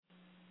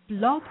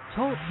Blog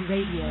Talk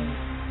Radio.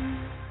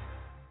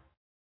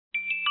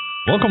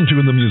 Welcome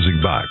to The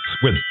Music Box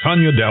with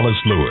Tanya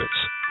Dallas-Lewis,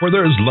 where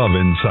there's love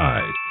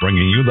inside,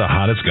 bringing you the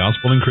hottest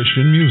gospel and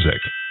Christian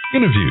music,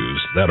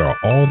 interviews that are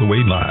all the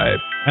way live,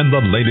 and the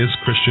latest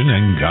Christian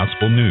and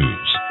gospel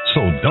news.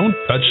 So don't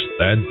touch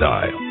that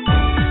dial.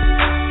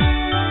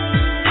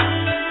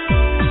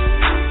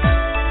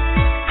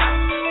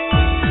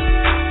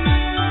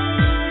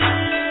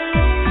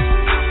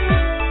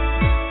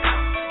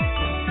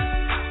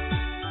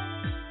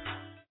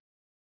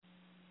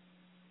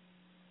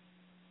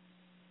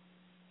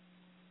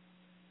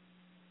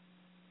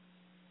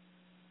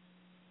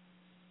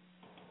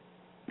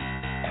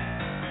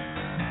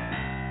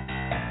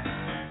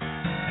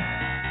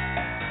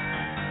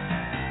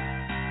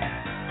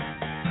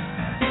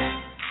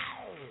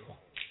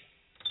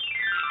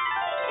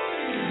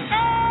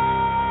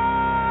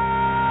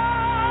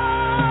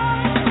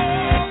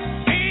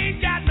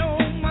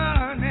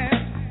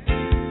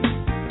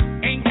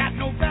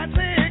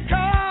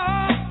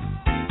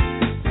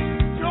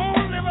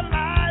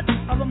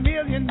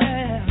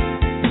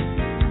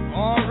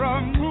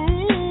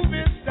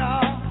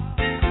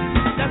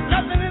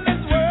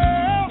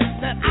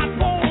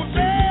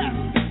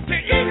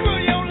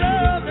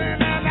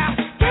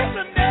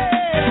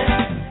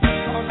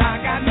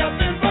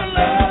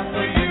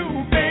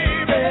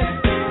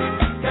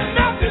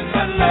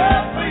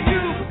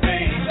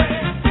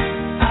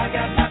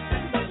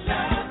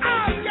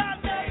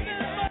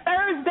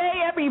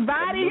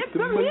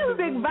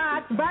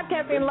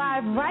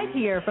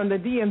 From the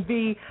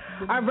DMV,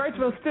 our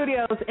virtual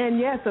studios, and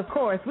yes, of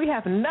course, we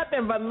have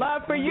nothing but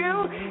love for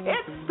you.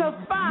 It's the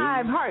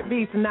FIVE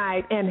Heartbeats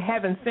night and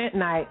HEAVENSENT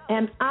night,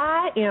 and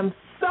I am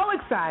so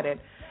excited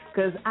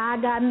because I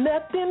got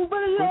nothing but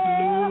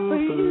love for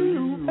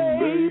you,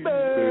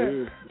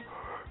 baby.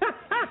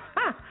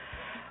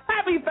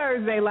 Happy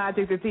Thursday,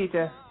 Logic the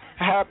Teacher.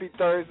 Happy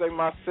Thursday,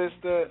 my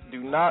sister.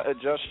 Do not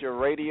adjust your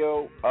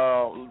radio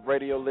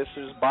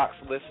listeners, box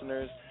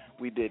listeners.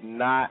 We did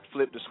not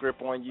flip the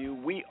script on you.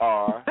 We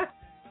are,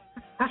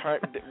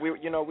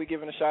 we're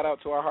giving a shout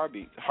out to our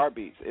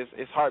heartbeats.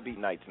 It's Heartbeat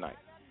night tonight.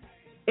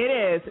 It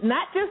is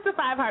not just the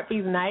FIVE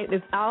Heartbeats night.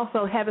 It's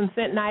also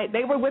HEAVENSENT night.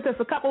 They were with us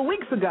a couple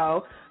weeks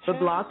ago, but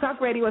Blog Talk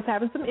Radio was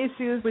having some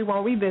issues. We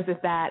won't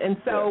revisit that, and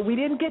so we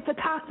didn't get to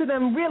talk to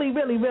them really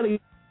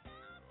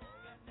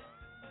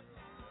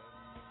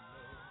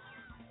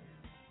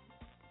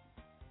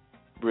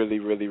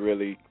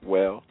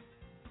well.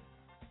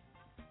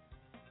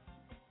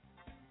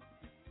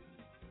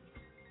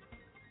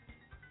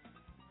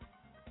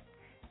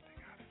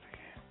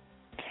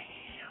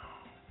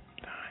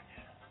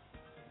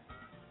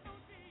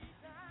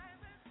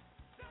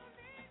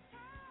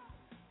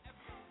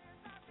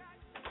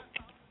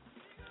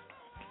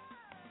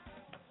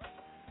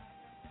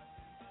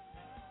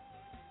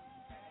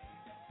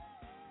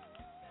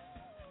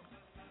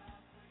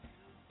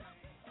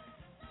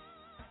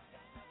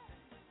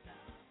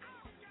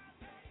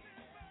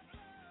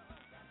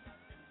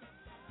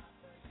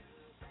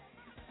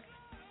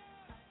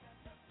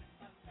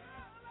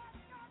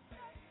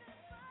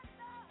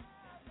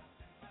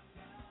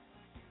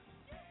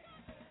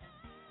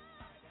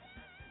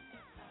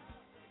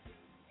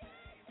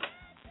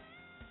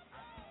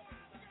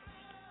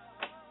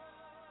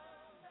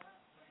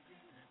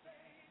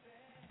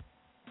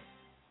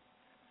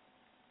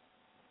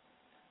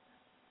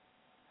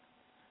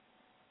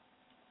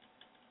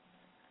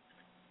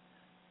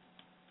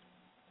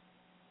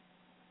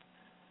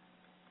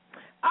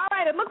 All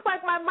right, it looks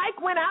like my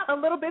mic went out a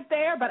little bit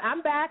there, but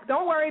I'm back.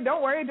 Don't worry.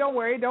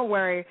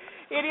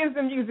 It is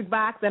the Music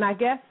Box, and I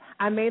guess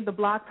I made the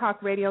Blog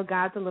Talk Radio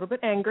gods a little bit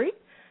angry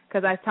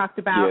because I talked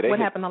about what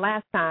happened the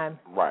last time,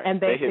 right?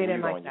 And they didn't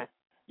like that.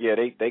 Yeah,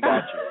 they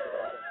got you.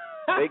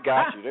 They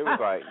got you. They was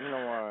like, you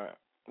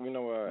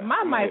know what?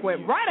 My mic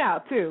went right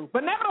out too,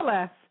 but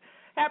nevertheless,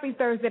 happy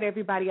Thursday to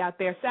everybody out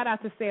there. Shout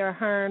out to Sarah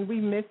Hearn.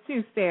 We missed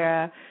you,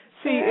 Sarah.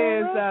 She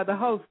is the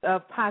host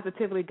of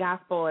Positively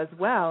Gospel as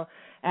well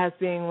as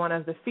being one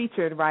of the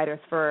featured writers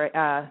for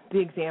The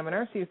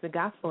Examiner. She's the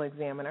Gospel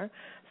Examiner.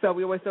 So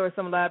we always show her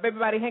some love.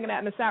 Everybody hanging out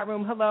in the chat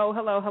room, hello.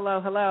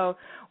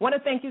 Want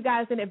to thank you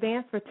guys in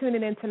advance for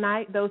tuning in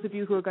tonight, those of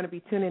you who are going to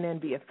be tuning in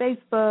via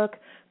Facebook,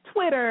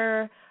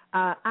 Twitter,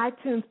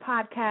 iTunes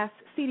podcast,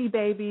 CD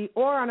Baby,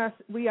 or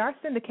we are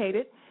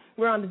syndicated.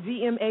 We're on the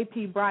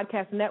GMAP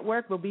Broadcast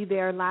Network. We'll be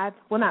there live.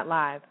 Well, not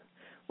live.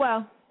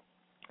 Well,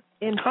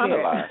 in kind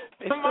of live.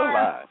 It's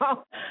tomorrow, still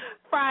live.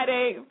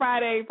 Friday, as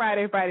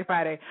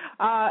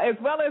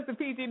well as the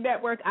PG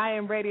Network, I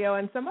Am Radio,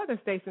 and some other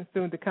stations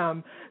soon to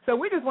come. So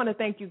we just want to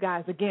thank you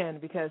guys again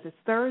because it's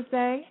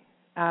Thursday.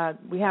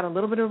 We had a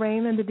little bit of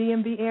rain in the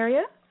DMV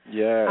area.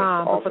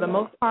 Yeah. But for the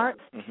most part,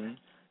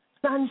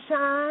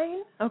 sunshine,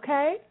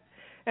 okay?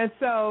 And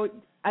so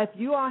if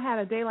you all had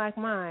a day like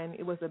mine,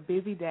 it was a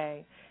busy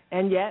day.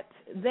 And yet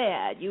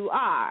there you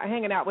are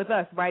hanging out with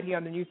us right here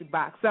on the Music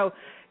Box. So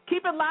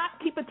keep it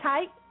locked, keep it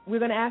tight. We're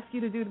going to ask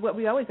you to do what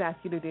we always ask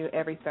you to do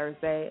every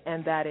Thursday,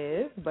 and that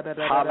is...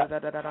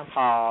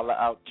 Holla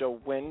out your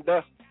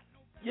window.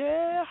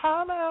 Yeah,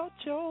 holler out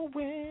your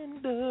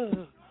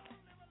window.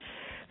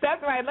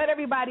 That's right. Let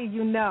everybody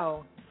you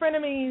know,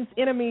 frenemies,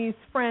 enemies,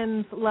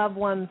 friends, loved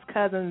ones,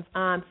 cousins,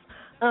 aunts,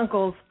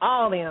 uncles,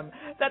 all of them,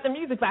 that the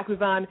Music Box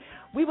is on.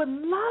 We would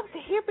love to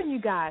hear from you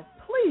guys.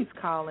 Please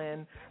call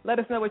in. Let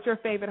us know what your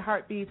favorite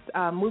Heartbeats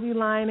movie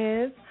line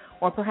is,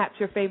 or perhaps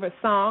your favorite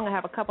song. I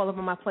have a couple of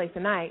them I play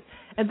tonight.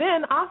 And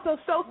then also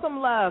show some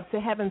love to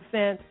Heaven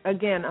Sent.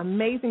 Again,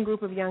 amazing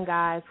group of young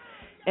guys,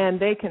 and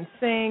they can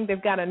sing.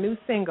 They've got a new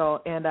single,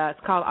 and it's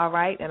called All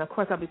Right, and, of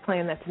course, I'll be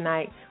playing that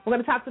tonight. We're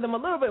going to talk to them a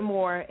little bit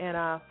more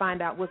and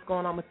find out what's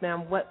going on with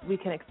them, what we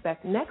can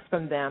expect next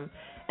from them.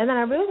 And then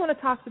I really want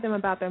to talk to them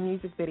about their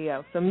music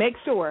video. So make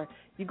sure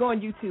you go on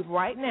YouTube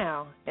right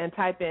now and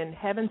type in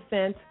Heaven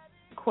Sent,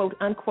 quote,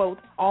 unquote,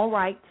 All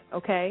Right,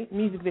 okay,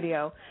 music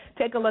video.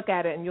 Take a look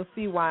at it, and you'll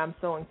see why I'm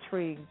so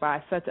intrigued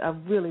by such a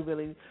really,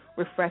 really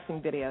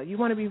refreshing video. You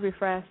want to be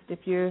refreshed if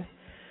you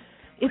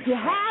had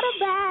a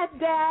bad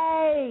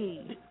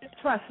day.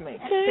 Trust me.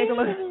 Take a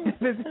look at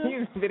this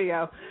music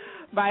video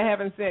by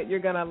Heaven Sent. You're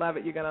going to love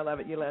it. You're going to love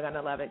it. You're going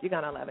to love it. You're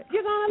going to love it.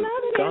 You're going to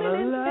love it.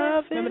 Gonna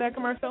love it. Remember that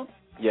commercial?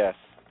 Yes.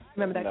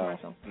 Remember that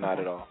commercial? Not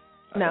at all.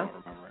 I don't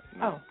remember it.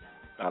 No.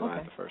 I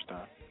lied the first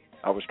time.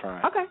 I was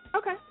trying. Okay.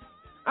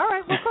 All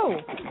right, well,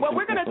 cool. Well,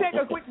 we're going to take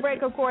a quick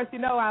break, of course. You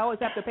know I always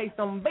have to pay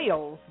some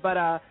bills, but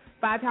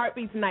Five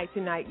Heartbeats night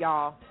tonight,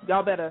 y'all.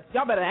 Y'all better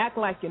act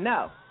like you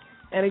know.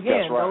 And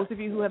again, those of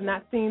you who have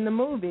not seen the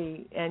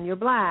movie and you're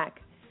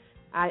black,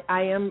 I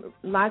am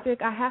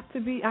Logic. I have to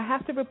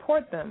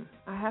report them.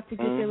 I have to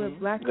get their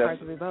black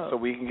cards revoked. So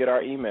we can get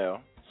our email.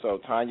 So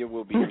Tanya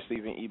will be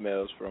receiving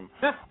emails from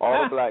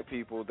all the black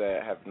people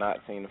that have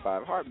not seen the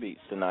Five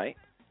Heartbeats tonight.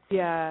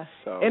 Yeah.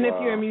 So, and if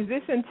you're a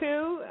musician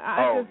too,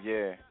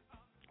 yeah.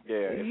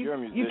 If you're a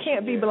musician, you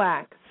can't be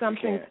black.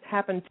 Something's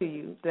happened to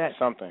you that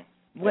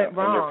went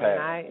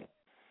wrong,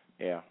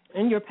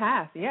 in your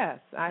past, yes.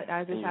 I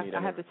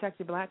have to check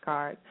your black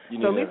card.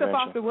 So Lisa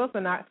Foster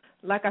Wilson,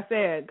 like I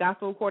said,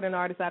 gospel recording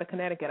artist out of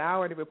Connecticut. I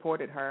already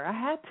reported her. I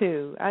had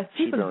to.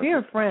 She's a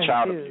dear friend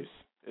child too. Abuse.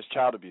 It's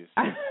child abuse.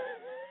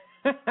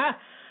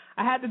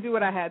 I had to do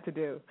what I had to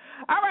do.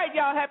 All right,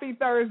 y'all, happy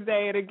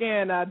Thursday. And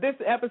again, this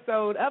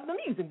episode of The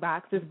Music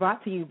Box is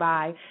brought to you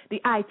by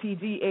the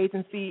ITG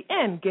Agency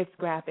and Gifts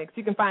Graphics.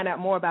 You can find out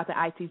more about the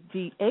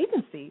ITG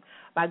Agency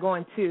by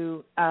going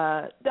to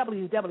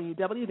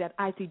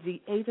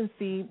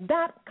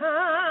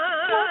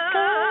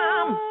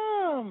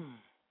www.itgagency.com.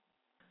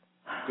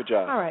 Good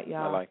job. All right,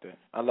 y'all. I liked it.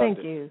 I loved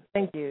it.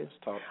 Thank you.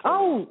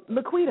 Oh,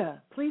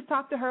 Laquita, please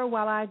talk to her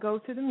while I go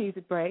to the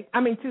music break.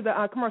 To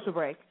the commercial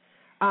break.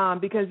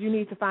 Because you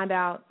need to find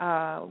out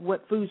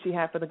what food she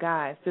had for the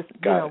guys. I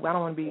don't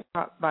want to be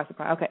caught by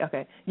surprise.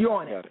 Okay. You're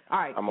on it. All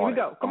right, here we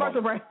go.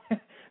 Commercial break.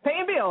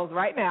 Paying bills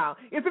right now.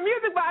 It's the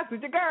Music Box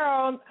with your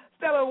girl,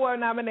 Stellar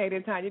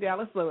Award-nominated Tanya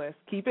Dallas-Lewis.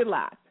 Keep it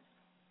locked.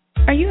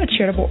 Are you a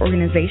charitable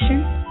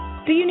organization?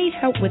 Do you need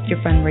help with your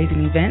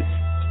fundraising events?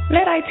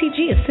 Let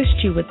ITG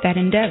assist you with that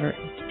endeavor.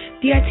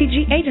 The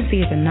ITG Agency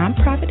is a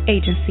nonprofit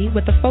agency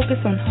with a focus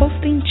on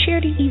hosting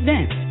charity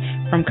events,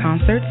 from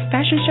concerts,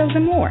 fashion shows,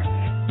 and more.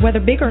 Whether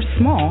big or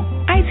small,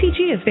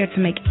 ITG is there to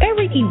make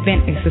every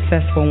event a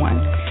successful one.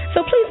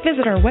 So please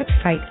visit our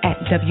website at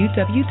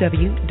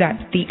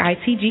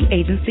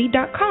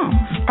www.theitgagency.com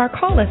or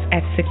call us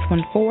at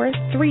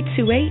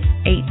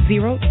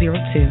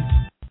 614-328-8002.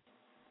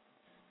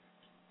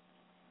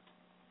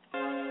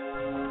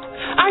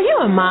 Are you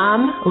a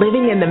mom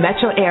living in the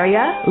metro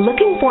area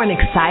looking for an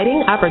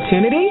exciting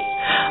opportunity?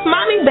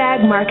 Mommy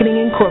Bag Marketing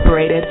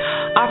Incorporated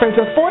offers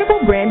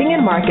affordable branding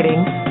and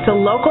marketing to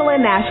local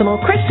and national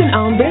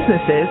Christian-owned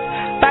businesses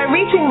by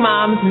reaching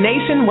moms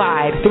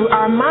nationwide through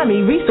our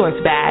Mommy Resource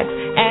Bags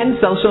and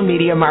social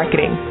media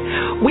marketing.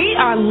 We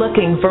are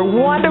looking for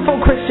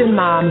wonderful Christian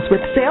moms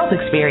with sales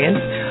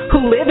experience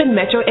who live in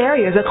metro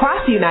areas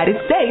across the United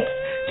States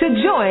to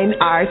join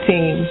our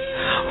team.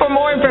 For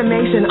more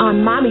information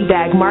on Mommy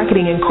Bag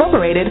Marketing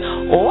Incorporated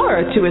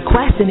or to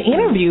request an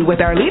interview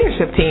with our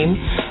leadership team,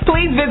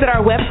 please visit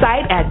our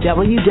website at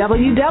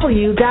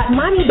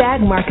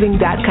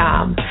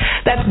www.mommybagmarketing.com.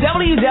 That's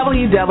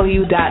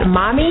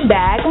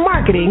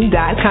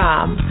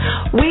www.mommybagmarketing.com.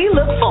 We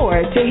look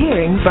forward to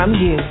hearing from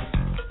you.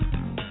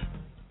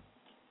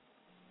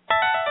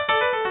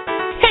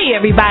 Hey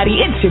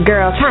everybody, it's your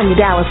girl Tanya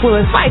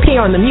Dallas-Lewis right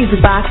here on the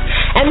Music Box,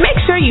 and make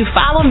sure you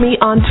follow me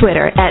on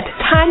Twitter at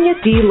Tanya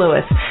D.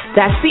 Lewis.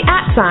 That's the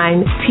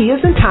 @ T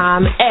as in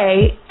Tom,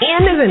 A,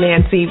 N as in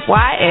Nancy,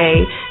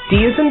 Y-A,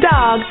 D as in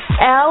dog,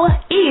 L,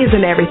 E as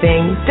in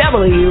everything,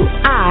 W,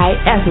 I,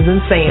 S as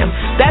in Sam.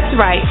 That's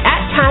right,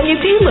 at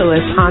Tanya D.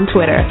 Lewis on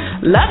Twitter.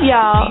 Love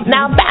y'all.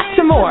 Now back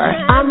to more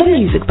on the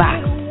Music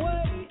Box.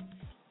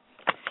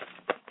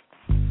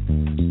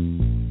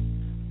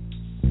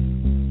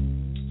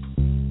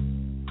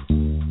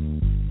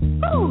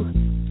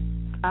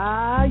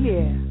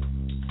 Yeah.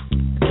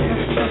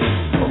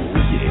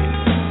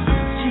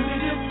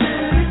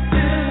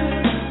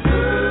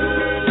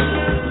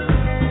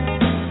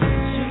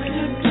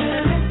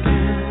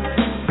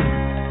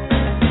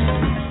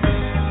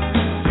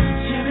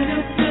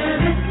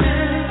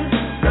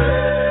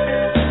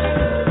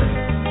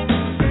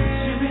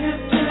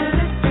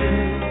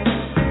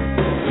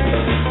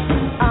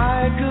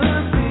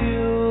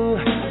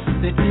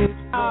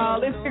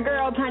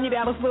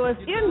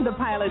 in the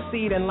pilot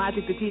seat and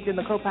Logic the Teacher in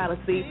the co-pilot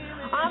seat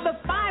on the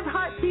Five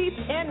Heartbeats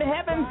and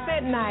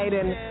HEAVENSENT night.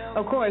 And,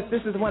 of course,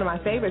 this is one of my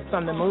favorites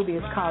from the movie.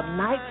 It's called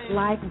Nights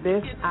Like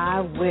This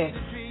I Wish.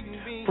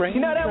 You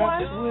know that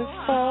one?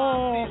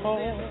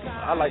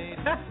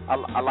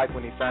 I like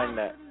when he sang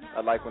that.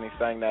 I like when he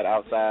sang that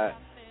outside.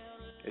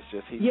 It's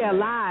just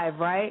live,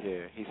 right?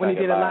 Yeah, he when he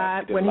did it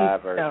live. He did a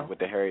live version with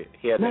the Harriet.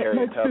 He had the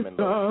Harriet Tubman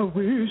look.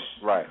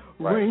 Right.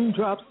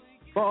 Raindrops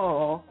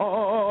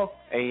fall.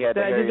 And he had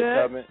the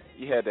Harriet Tubman.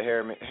 You had the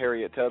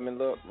Harriet Tubman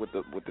look with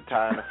the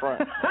tie in the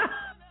front,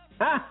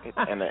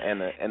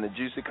 and the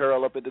juicy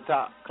curl up at the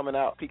top, coming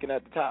out, peeking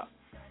at the top.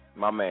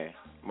 My man,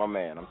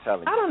 I'm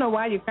telling you. I don't know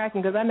why you're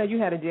cracking, because I know you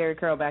had a Jerry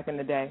curl back in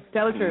the day.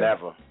 Tell the truth.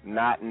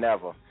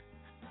 Never.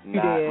 You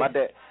did.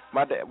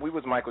 My dad, we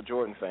was Michael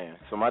Jordan fans,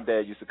 so my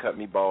dad used to cut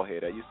me bald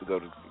head. I used to go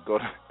to.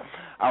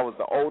 I was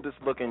the oldest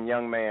looking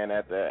young man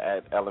at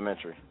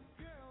elementary.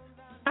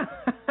 Well,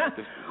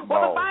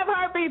 The Five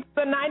Heartbeats,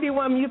 the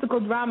 91 musical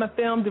drama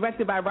film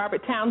directed by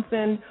Robert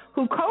Townsend,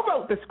 who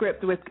co-wrote the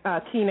script with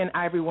Keenan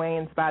Ivory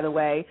Wayans, by the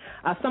way.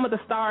 Some of the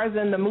stars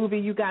in the movie,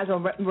 you guys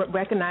will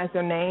recognize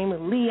their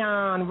name: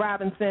 Leon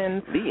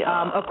Robinson,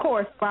 of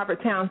course,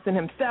 Robert Townsend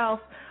himself,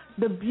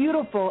 the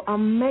beautiful,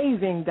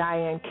 amazing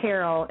Diane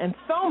Carroll, and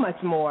so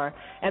much more.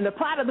 And the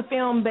plot of the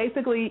film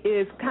basically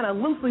is kind of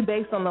loosely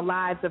based on the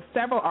lives of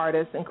several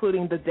artists,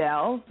 including the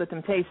Dells, the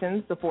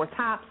Temptations, the Four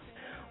Tops,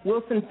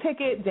 Wilson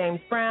Pickett,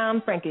 James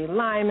Brown, Frankie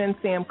Lyman,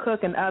 Sam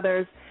Cooke, and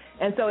others.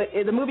 And so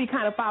the movie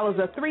kind of follows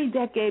a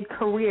 3-decade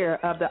career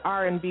of the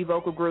R&B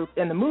vocal group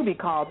in the movie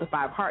called The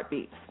Five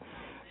Heartbeats.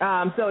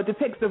 So it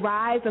depicts the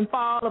rise and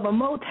fall of a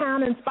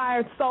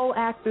Motown-inspired soul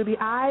act through the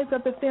eyes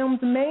of the film's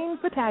main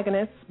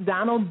protagonist,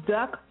 Donald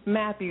Duck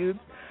Matthews,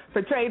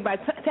 portrayed by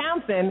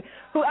Townsend,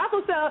 who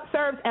also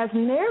serves as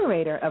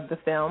narrator of the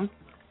film.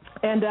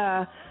 And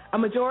a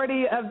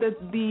majority of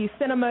the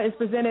cinema is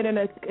presented in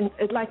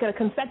like a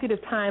consecutive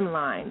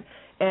timeline,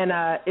 and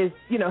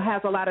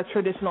has a lot of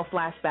traditional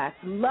flashbacks.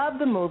 Love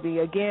the movie.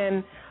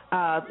 Again,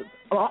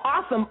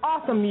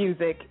 awesome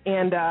music.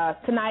 And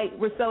tonight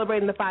we're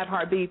celebrating the Five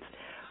Heartbeats.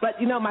 But,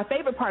 my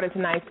favorite part of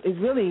tonight is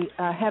really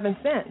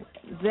HEAVENSENT.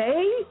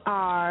 They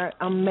are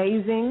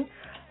amazing.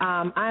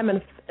 I'm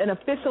an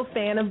official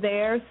fan of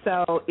theirs,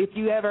 so if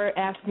you ever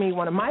ask me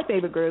one of my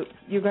favorite groups,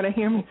 you're going to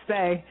hear me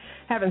say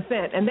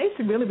HEAVENSENT. And they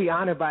should really be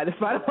honored by this,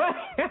 by the way,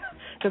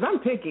 because I'm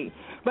picky.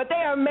 But they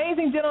are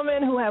amazing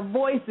gentlemen who have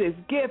voices,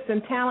 gifts,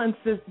 and talents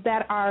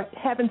that are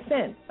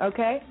HEAVENSENT,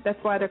 okay? That's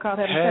why they're called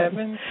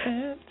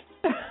HEAVENSENT.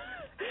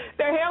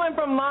 They're hailing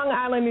from Long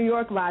Island, New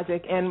York,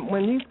 Logic, and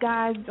when these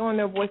guys join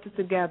their voices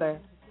together,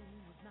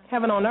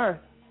 heaven on earth.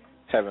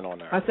 Heaven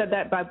on earth. I said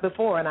that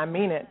before, and I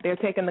mean it. They're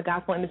taking the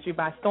gospel industry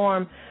by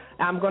storm.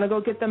 I'm going to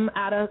go get them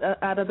out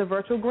of the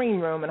virtual green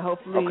room, and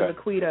hopefully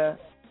Laquita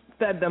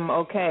fed them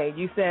okay.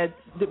 You said,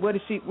 what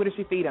did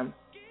she feed them?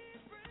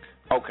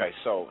 Okay,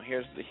 so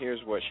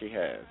here's what she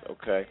has.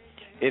 Okay,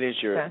 it is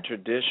your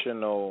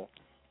traditional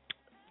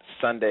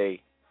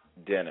Sunday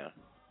dinner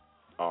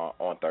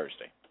on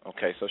Thursday.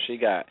 Okay, so she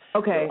got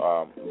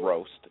the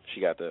roast.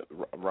 She got the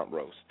rump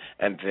roast.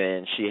 And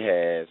then she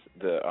has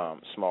the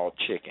small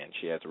chicken.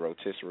 She has the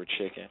rotisserie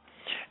chicken.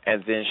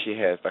 And then she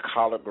has the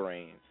collard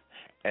greens.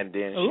 And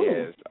then she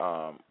has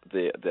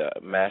the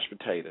mashed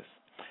potatoes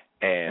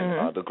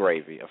and the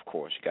gravy, of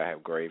course. You got to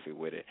have gravy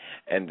with it.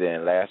 And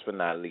then last but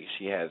not least,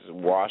 she has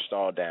washed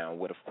all down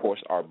with, of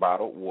course, our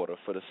bottled water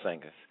for the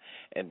singers.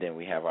 And then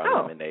we have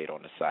our lemonade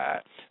on the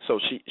side. So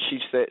she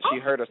said she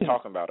heard us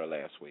talking about her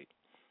last week.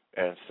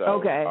 And so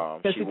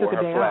she wore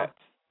her flats.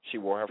 She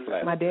wore her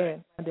flats. I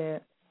did.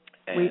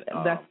 And,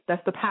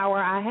 that's the power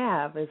I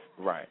have as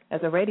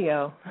a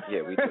radio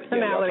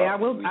personality. I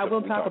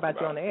will talk about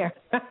you on the air.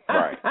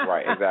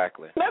 right,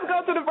 exactly. Let's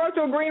go to the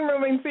virtual green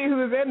room and see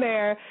who's in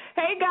there.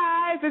 Hey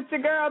guys, it's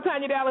your girl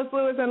Tanya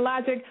Dallas-Lewis and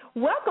Logic.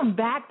 Welcome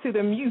back to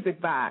the Music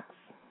Box.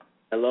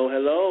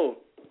 Hello.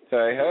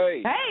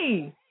 Hey.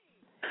 Hey.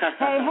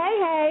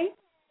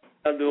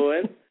 How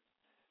doing?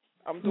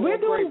 We're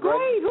doing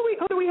great.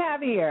 Who do we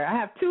have here? I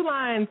have two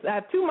lines. I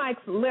have two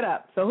mics lit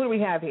up. So who do we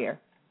have here?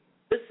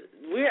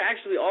 We're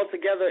actually all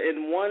together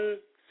in one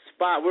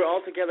spot. We're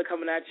all together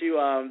coming at you.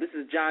 This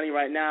is Johnny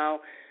right now.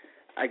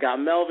 I got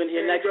Melvin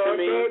here next to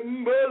me.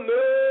 Nothing but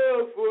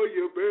love for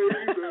you,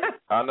 baby.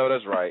 I know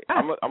that's right.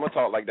 I'm gonna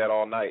talk like that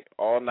all night.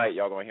 All night,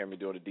 y'all gonna hear me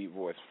doing a deep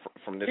voice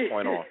from this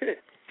point on.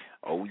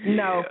 Oh yeah.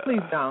 No,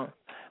 please don't.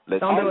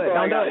 Don't do it.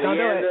 Don't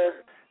do it.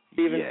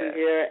 Stevenson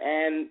here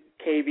and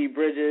KB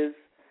Bridges.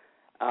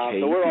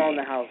 So we're all in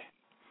the house.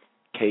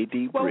 KD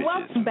Bridges. Well,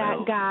 welcome back,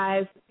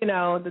 guys.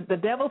 The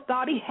devil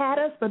thought he had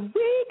us, but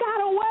we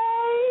got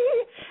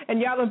away.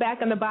 And y'all are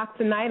back in the box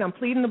tonight. I'm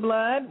pleading the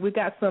blood. We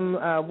got some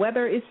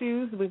weather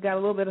issues. We've got a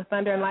little bit of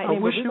thunder and lightning,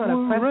 but we're going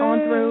to press on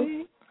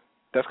through.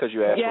 That's because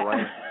you asked for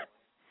rain.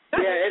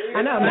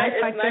 I know. Nights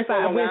like this,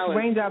 I wish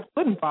raindrops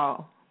wouldn't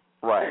fall.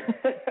 Right.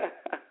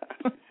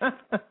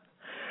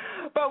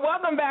 But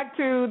welcome back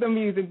to the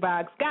Music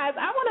Box. Guys,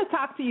 I want to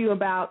talk to you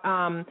about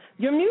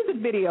your music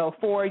video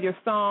for your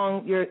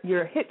song,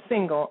 your hit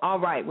single, All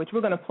Right, which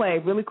we're going to play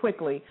really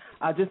quickly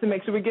just to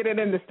make sure we get it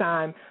in this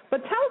time.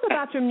 But tell us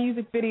about your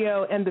music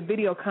video and the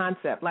video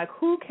concept. Like,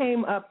 who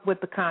came up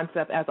with the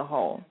concept as a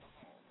whole?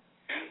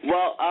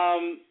 Well,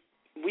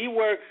 we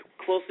work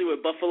closely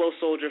with Buffalo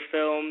Soldier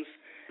Films,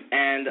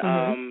 and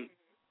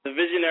the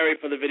visionary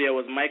for the video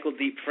was Michael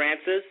Deep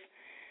Francis.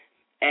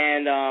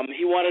 And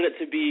he wanted it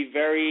to be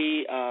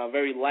very,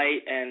 very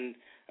light and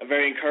a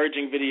very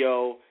encouraging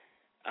video,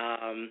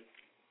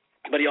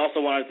 but he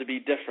also wanted it to be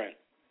different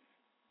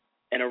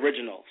and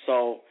original.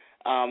 So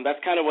that's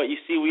kind of what you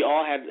see. We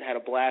all had a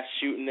blast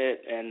shooting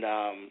it, and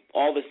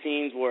all the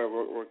scenes were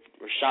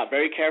shot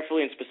very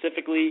carefully and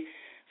specifically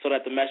so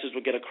that the message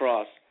would get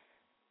across.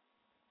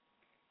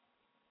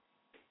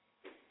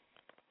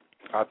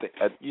 I think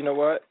you know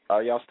what?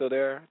 Are y'all still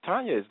there?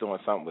 Tanya is doing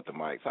something with the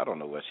mics. I don't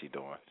know what she's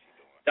doing.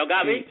 Y'all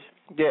got me?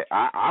 Yeah,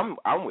 I'm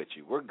with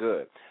you. We're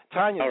good.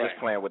 Tanya's just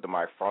playing with the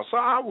microphone, so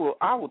I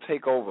will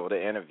take over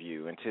the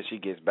interview until she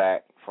gets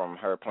back from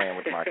her playing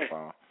with the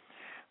microphone.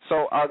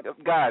 So,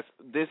 guys,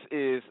 this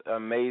is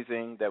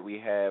amazing that we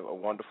have a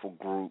wonderful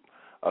group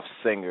of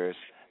singers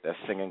that's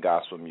singing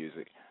gospel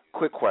music.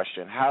 Quick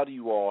question: how do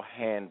you all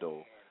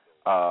handle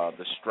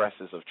the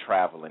stresses of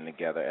traveling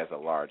together as a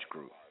large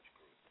group?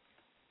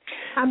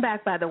 I'm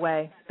back, by the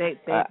way. They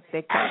well,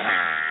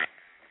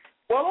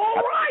 all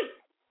right.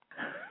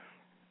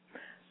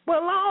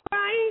 Well, all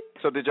right.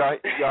 So did y'all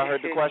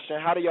heard the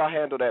question? How do y'all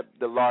handle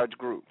the large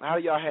group? How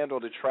do y'all handle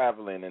the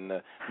traveling and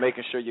the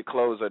making sure your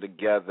clothes are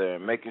together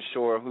and making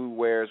sure who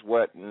wears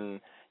what, and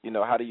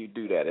how do you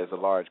do that as a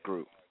large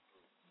group?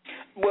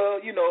 Well,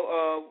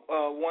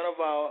 one of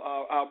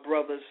our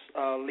brothers,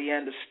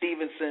 Leander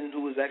Stevenson,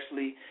 who is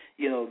actually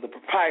the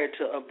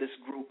proprietor of this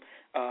group,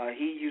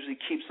 he usually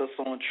keeps us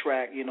on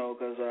track,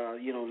 because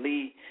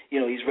Lee,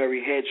 he's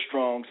very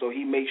headstrong, so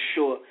he makes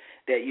sure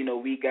that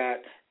we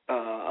got.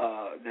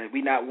 That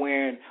we not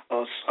wearing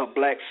a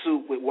black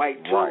suit with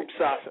white tube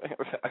socks.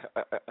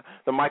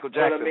 The Michael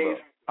Jackson look.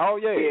 Oh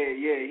yeah.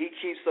 Yeah. He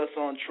keeps us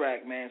on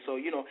track, man. So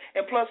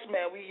and plus,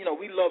 man,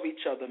 we love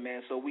each other,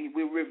 man. So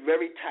we're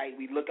very tight.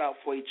 We look out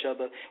for each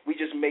other. We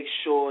just make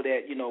sure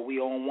that we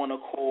on one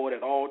accord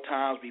at all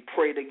times. We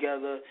pray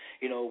together.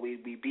 We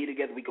be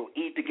together. We go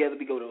eat together.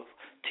 We go to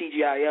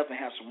TGIF and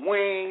have some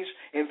wings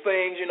and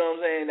things. You know what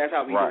I'm saying? That's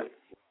how we do it.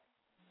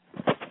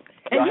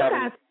 And you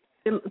guys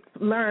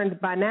learned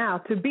by now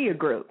to be a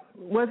group.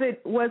 Was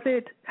it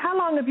how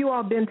long have you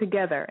all been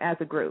together as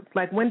a group?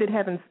 Like, when did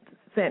Heaven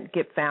Sent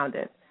get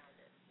founded?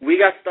 We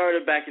got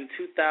started back in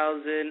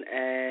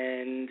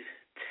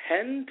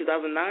 2010,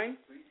 2009?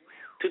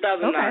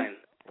 2009. Okay.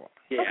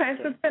 Yeah. Okay,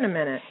 so it's been a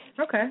minute.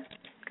 Okay.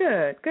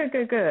 Good.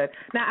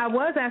 Now, I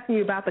was asking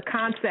you about the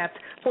concept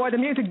for the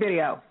music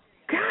video.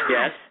 Gosh.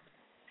 Yes.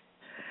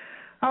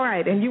 All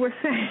right, and you were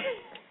saying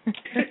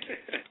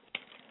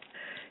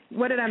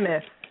what did I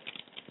miss?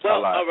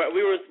 Well, all right.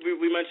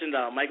 We mentioned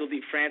Michael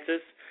Deep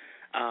Francis.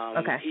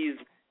 Okay. He's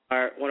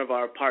one of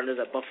our partners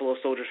at Buffalo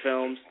Soldier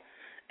Films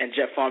and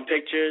Jet Farm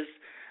Pictures.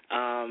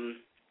 And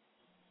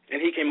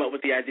he came up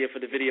with the idea for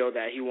the video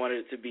that he wanted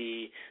it to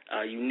be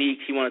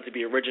unique. He wanted it to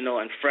be original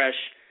and fresh,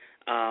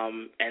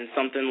 and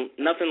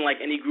nothing like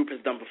any group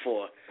has done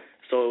before.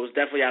 So it was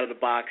definitely out of the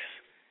box.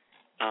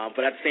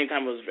 But at the same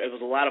time, it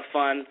was a lot of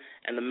fun,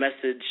 and the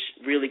message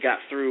really got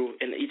through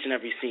in each and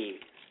every scene.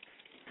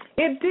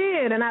 It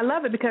did, and I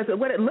love it because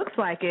what it looks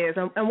like is,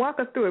 and walk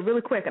us through it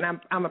really quick, and I'm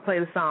going to play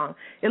the song.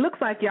 It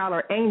looks like y'all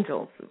are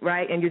angels,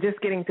 right? And you're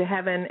just getting to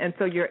heaven, and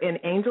so you're in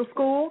angel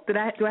school. Do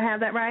I have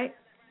that right?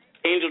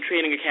 Angel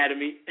Training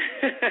Academy.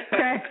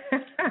 Okay.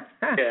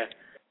 Yeah.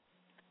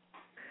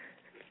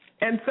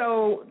 And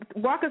so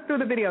walk us through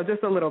the video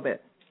just a little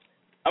bit.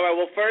 All right,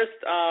 well,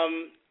 first,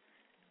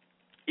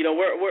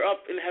 we're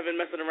up in heaven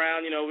messing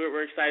around.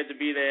 We're excited to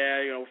be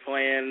there. We're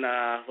playing.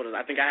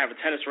 I think I have a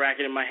tennis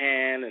racket in my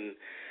hand, and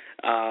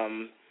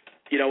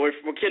we're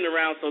kidding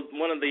around. So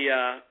one of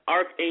the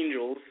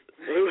archangels,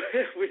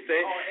 we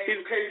say,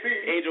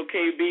 Angel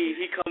KB,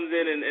 he comes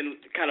in and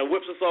kind of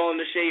whips us all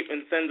into shape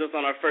and sends us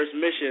on our first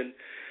mission,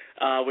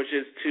 which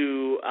is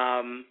to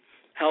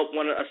help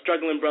a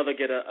struggling brother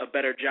get a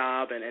better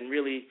job and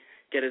really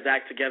get his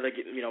act together.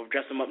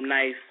 Dress him up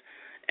nice,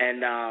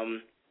 and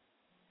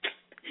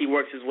he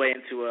works his way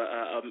into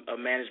a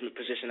management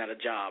position at a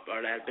job or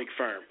at a big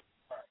firm.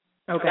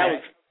 Okay. That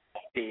was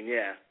 15,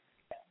 yeah.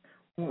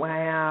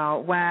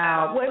 Wow.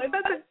 Well, it's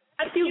such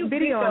a cute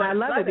video, and I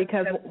love it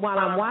because while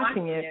I'm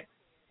watching it,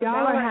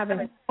 y'all are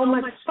having so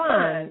much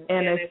fun,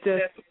 and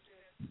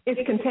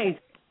it's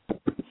contagious.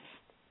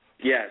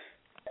 Yes.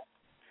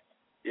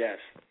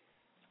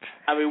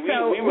 I mean, we're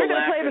going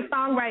to play the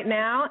song right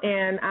now,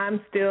 and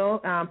I'm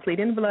still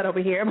pleading the blood over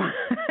here.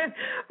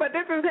 But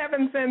this is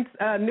Heaven Sent's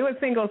newest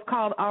single. It's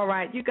called All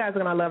Right. You guys are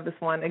going to love this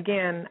one.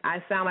 Again,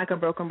 I sound like a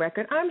broken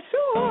record, I'm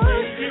sure.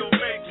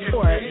 You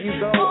go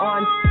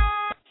on.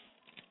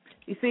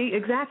 You see,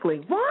 exactly.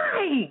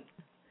 Why?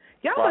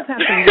 Y'all must have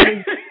some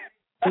really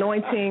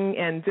anointing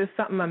and just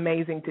something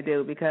amazing to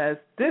do, because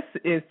this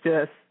is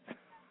just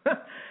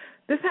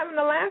this happened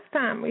the last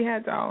time we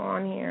had y'all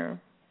on here.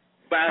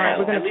 All right,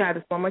 we're going to try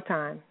this one more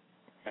time.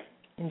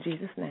 In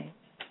Jesus' name.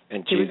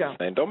 In Jesus'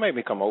 name. Don't make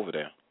me come over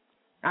there.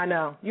 I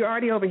know. You're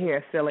already over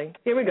here, silly.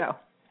 Here we go.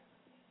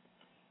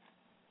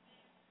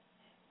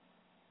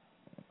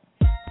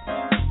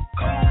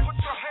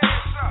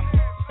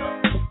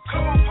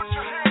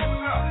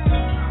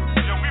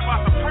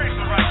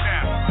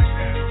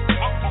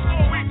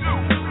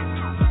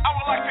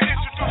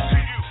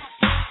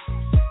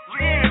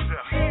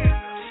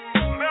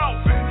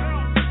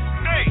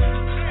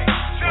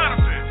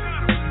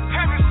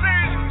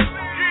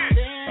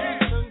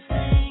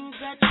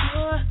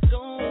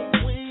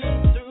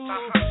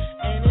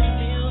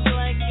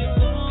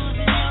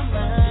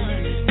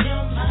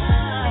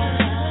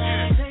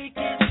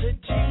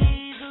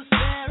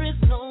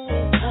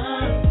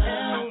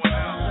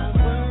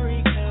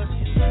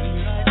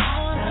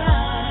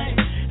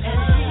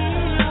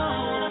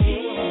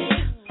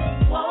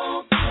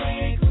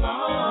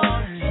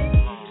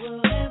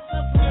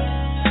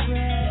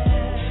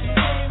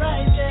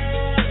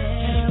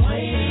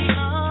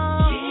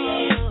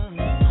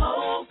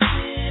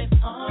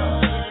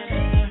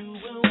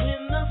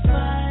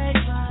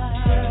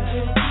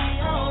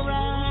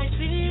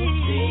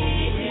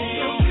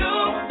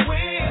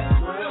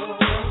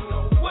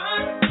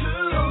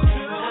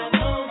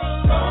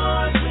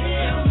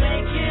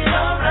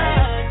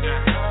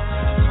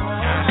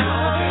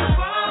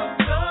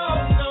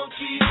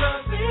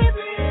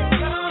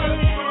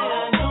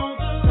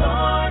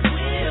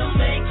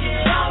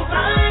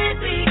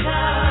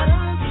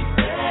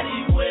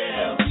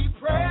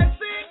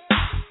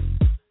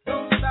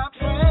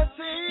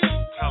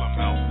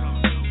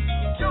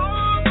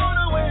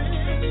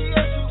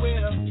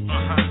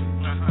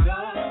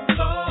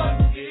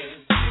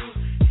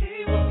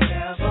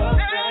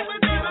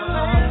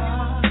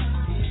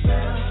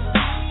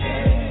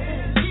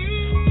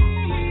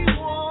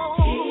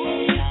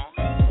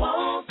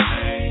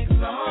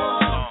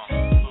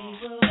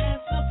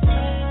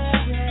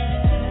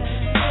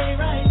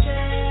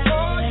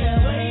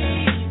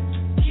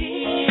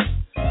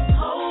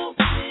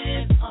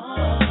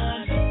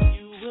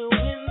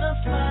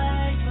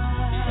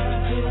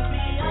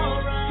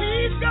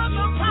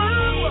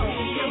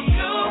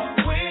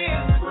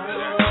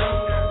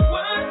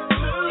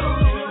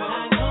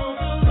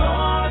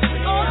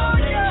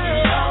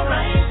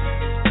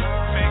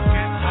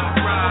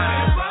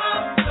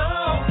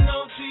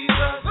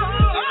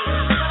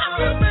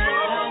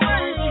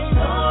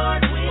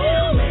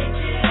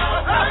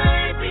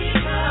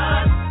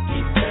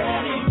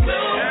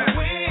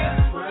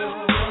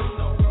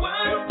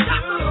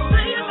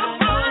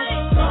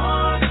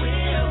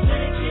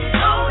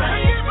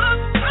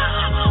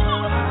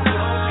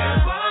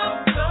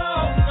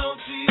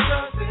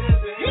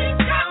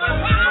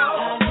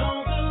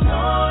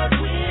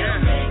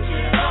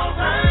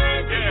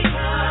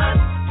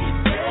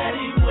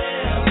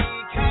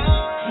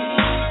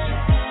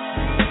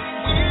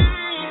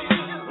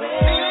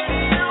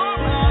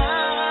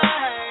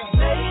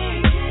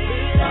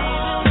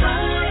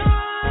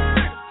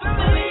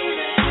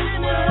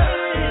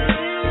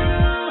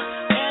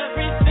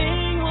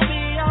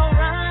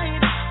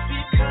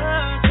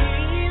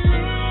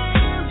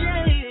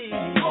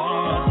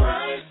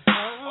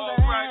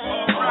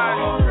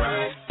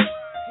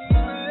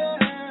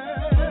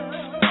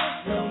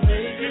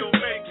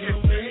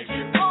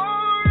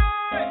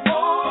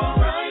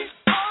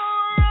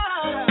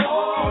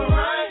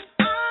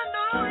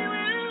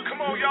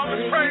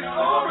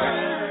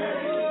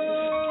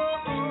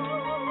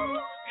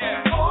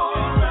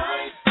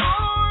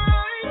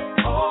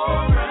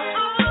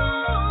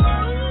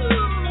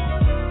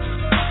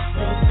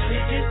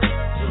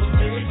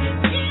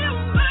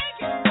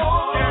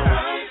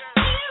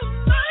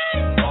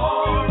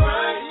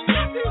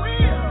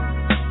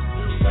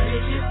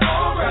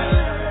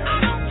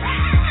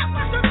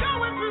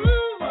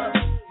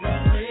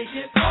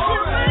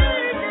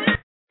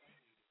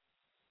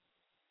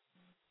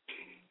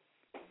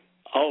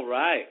 All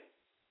right.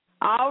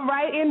 All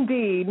right,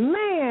 indeed.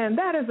 Man,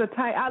 that is a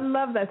tight. I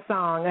love that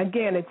song.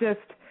 Again, it just,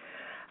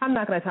 I'm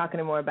not going to talk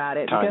anymore about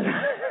it. Because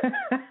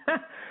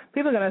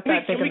people are going to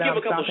start thinking that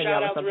I'm stalking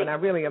y'all or something. I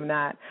really am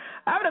not.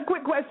 I have a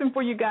quick question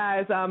for you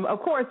guys. Of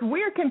course,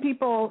 where can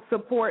people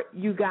support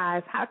you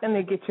guys? How can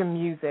they get your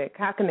music?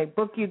 How can they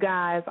book you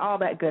guys? All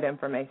that good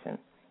information.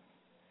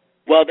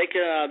 Well, they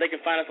can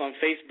find us on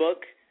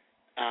Facebook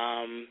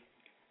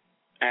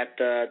at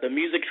the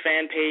music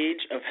fan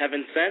page of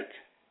Heaven Sent.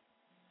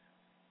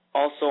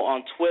 Also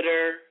on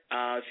Twitter,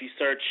 if you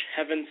search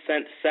Heaven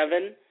Sent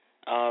 7,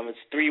 it's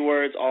 3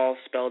 words all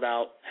spelled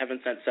out, Heaven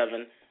Sent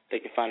 7. They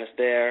can find us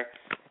there.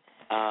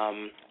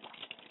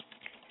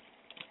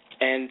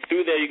 And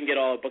through there you can get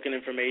all the booking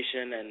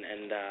information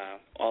and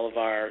all of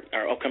our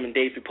upcoming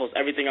dates. We post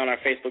everything on our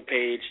Facebook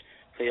page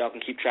so y'all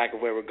can keep track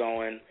of where we're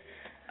going.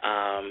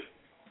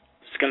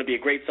 It's going to be a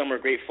great summer, a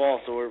great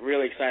fall, so we're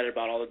really excited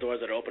about all the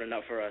doors that are opening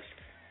up for us.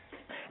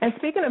 And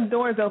speaking of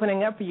doors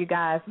opening up for you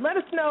guys, let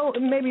us know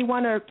maybe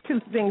one or two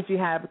things you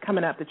have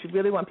coming up that you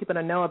really want people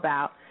to know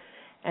about.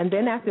 And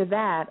then after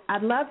that,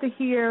 I'd love to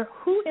hear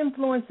who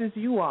influences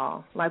you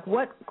all. Like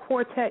what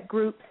quartet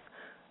groups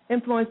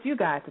influenced you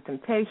guys? The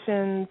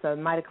Temptations, the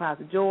Mighty Clouds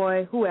of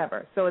Joy,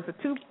 whoever. So it's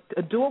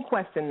a dual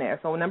question there.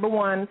 So number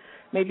one,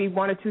 maybe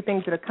one or two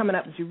things that are coming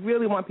up that you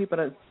really want people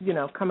to,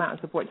 come out and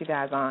support you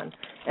guys on.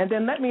 And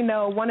then let me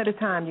know, one at a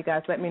time, you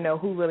guys, let me know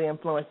who really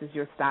influences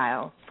your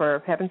style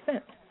for Heaven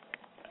Sent.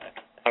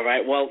 All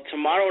right. Well,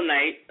 tomorrow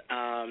night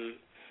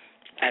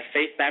at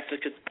Faith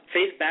Baptist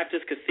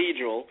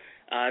Cathedral,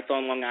 it's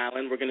on Long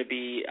Island, we're going to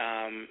be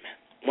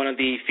one of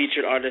the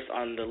featured artists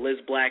on the Liz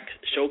Black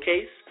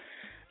Showcase.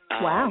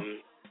 Wow.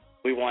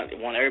 We want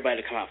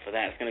everybody to come out for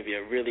that. It's going to be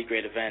a really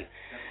great event.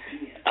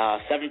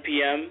 7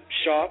 p.m.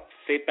 sharp,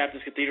 Faith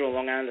Baptist Cathedral in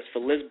Long Island. That's for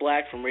Liz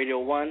Black from Radio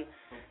 1.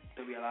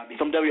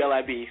 From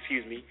WLIB,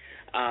 excuse me.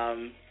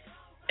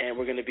 And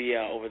we're going to be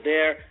over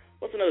there.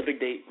 What's another big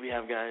date we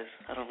have, guys?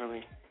 I don't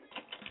really...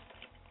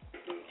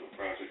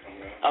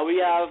 We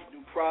have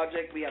new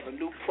project. We have a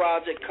new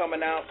project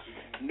coming out.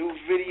 New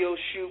video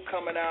shoot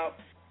coming out.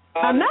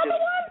 Another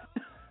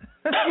one?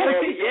 we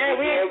get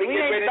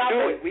ready to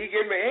do it. We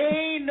get ready.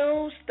 Ain't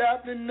no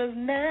stopping us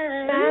now.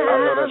 I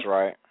know that's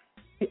right.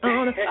 Okay.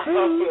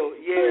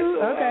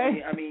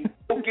 I mean,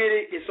 go get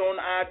it. It's on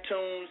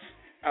iTunes.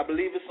 I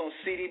believe it's on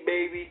CD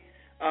Baby.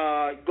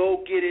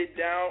 Go get it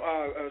down.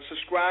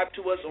 Subscribe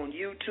to us on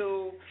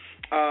YouTube.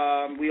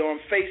 We're on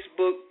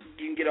Facebook.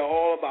 You can get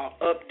all of our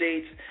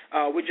updates.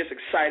 We're just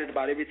excited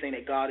about everything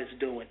that God is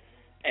doing.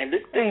 And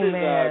this is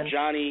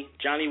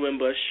Johnny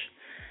Wimbush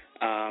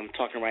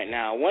talking right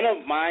now. One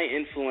of my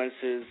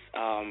influences,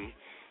 I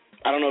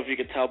don't know if you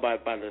could tell by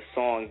the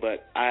song,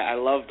 but I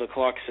love the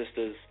Clark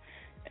sisters.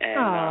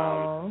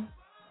 And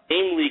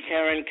namely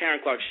Karen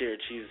Clark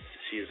Sheard.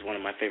 She's one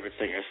of my favorite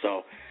singers.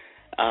 So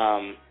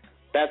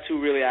that's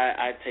who really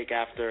I take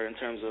after in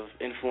terms of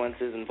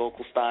influences and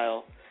vocal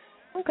style.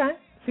 Okay.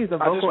 She's a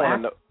vocal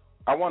actor.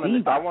 I want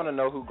to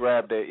know who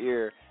grabbed their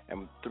ear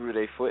and threw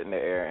their foot in the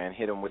air and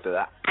hit them with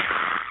the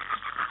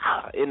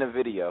in the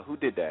video. Who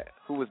did that?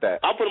 Who was that?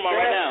 I'll put him on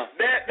right now.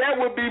 That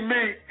would be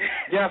me.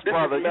 Yes,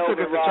 brother. You took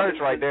us to church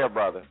right there,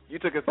 brother. You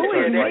took us to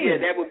church right there.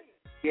 That would.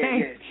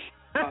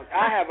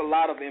 I have a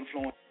lot of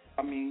influence.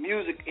 I mean,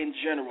 music in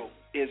general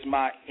is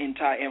my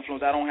entire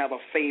influence. I don't have a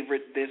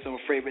favorite this or a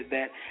favorite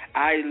that.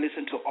 I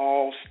listen to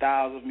all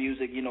styles of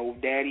music.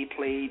 Daddy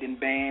played in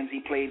bands.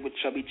 He played with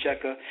Chubby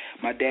Checker.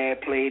 My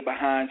dad played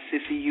behind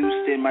Cissy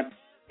Houston. My dad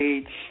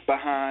played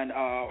behind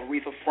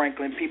Aretha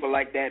Franklin, people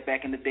like that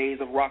back in the days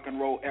of rock and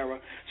roll era.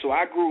 So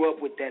I grew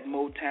up with that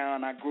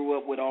Motown. I grew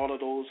up with all of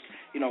those,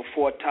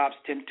 Four Tops,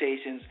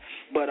 Temptations.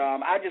 But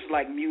I just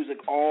like music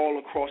all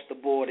across the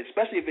board,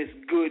 especially if it's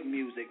good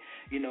music,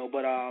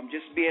 But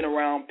just being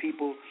around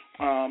people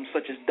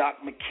such as Doc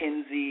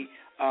McKenzie,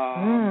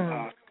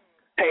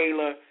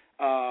 Taylor,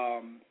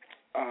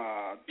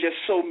 just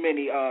so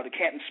many, the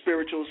Canton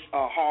Spirituals,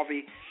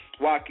 Harvey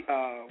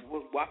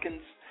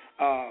Watkins,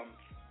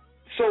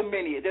 so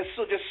many. There's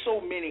just so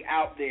many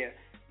out there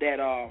that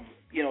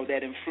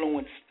that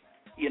influence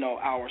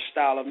our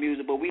style of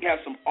music. But we have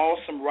some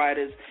awesome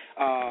writers.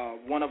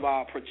 One of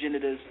our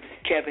progenitors,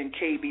 Kevin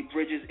K.B.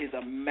 Bridges, is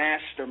a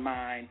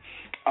mastermind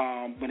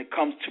when it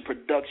comes to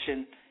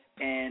production.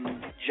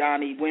 And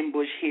Johnny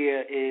Wimbush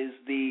here is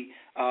the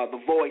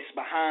voice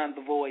behind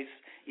the voice.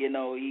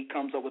 He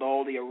comes up with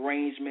all the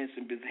arrangements,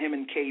 and with him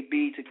and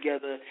KB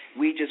together,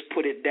 we just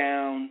put it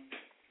down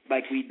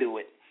like we do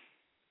it.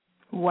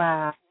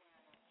 Wow.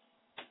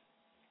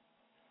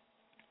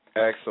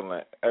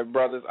 Excellent.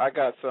 Brothers, I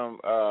got some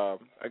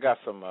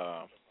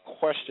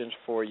questions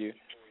for you.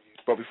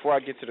 But before I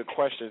get to the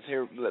questions,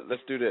 here,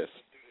 let's do this.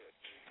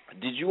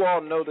 Did you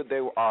all know that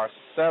there are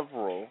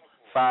several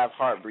 5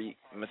 heartbeat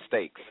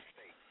mistakes?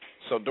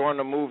 So during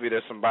the movie,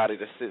 there's somebody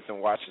that sits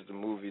and watches the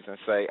movies and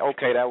say,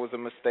 okay, that was a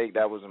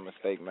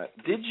mistake, man.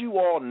 Did you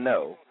all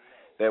know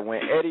that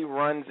when Eddie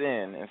runs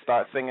in and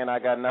starts singing I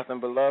Got Nothing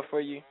But Love For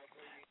You,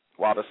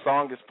 while the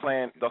song is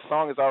playing, the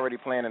song is already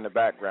playing in the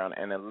background,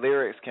 and the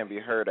lyrics can be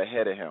heard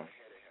ahead of him.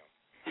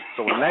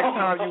 So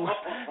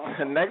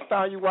next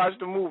time you watch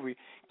the movie,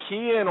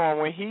 key in on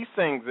when he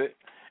sings it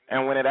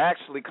and when it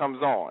actually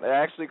comes on. It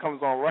actually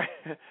comes on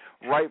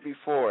right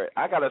before it.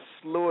 I got a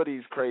slew of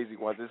these crazy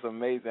ones. It's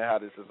amazing how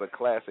this is a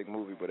classic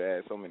movie, but it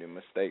has so many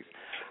mistakes.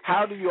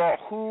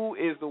 Who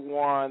is the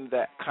one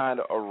that kind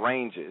of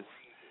arranges,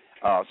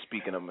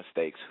 speaking of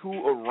mistakes,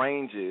 who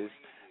arranges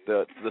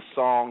the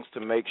songs to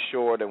make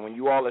sure that when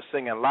you all are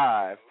singing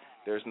live,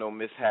 there's no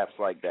mishaps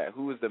like that?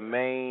 Who is the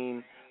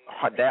main,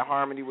 that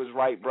harmony was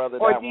right, brother?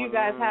 Or do you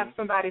guys have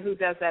somebody who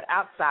does that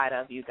outside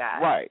of you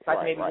guys? Right.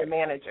 Like maybe your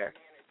manager?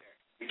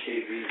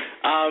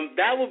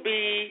 That would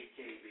be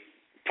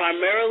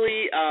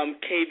primarily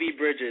KB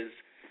Bridges.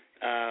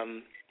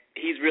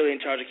 He's really in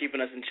charge of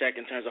keeping us in check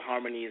in terms of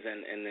harmonies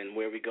and then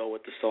where we go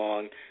with the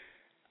song.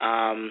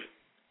 I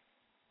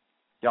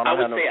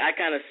would say I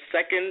kind of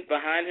second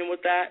behind him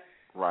with that.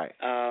 Right.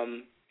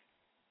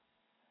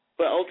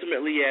 But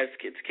ultimately, yeah,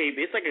 it's KB.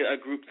 It's like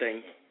a group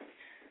thing.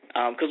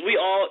 Because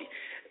we all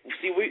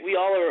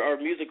are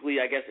musically,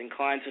 I guess,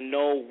 inclined to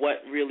know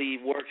what really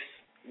works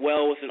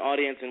well with an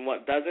audience and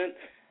what doesn't.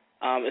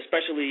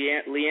 Especially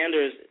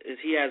Leander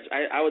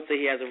I would say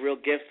he has a real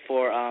gift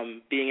for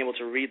being able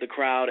to read the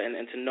crowd and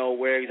to know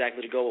where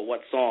exactly to go with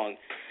what song.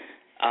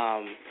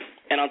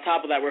 And on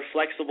top of that, we're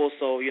flexible,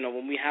 so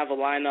when we have a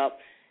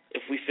lineup,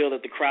 if we feel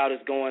that the crowd is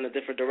going a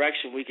different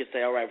direction, we can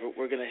say, all right,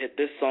 we're going to hit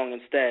this song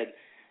instead.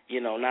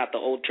 Not the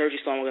old churchy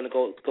song. We're going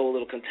to go a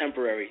little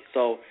contemporary.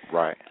 So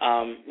right.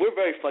 We're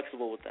very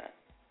flexible with that.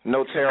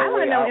 No tearaway. I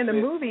want to know outfit. in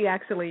the movie,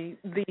 actually,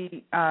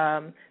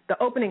 the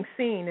opening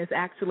scene is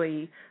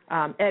actually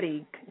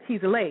Eddie.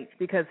 He's late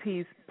because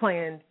he's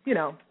playing,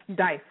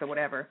 dice or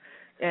whatever,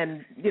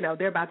 and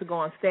they're about to go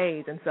on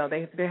stage, and so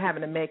they're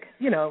having to make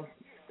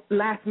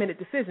last minute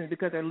decisions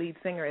because their lead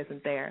singer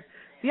isn't there.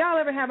 Do y'all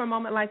ever have a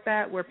moment like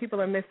that where people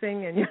are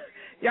missing and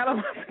y'all don't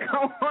want to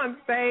go on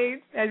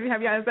stage? Has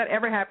that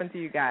ever happened to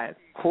you guys?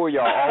 Who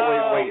y'all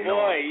always waiting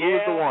on? Yeah,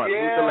 Who's the one?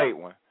 Who's the late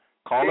one?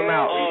 Call them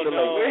out. Who's the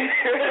late one?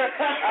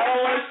 I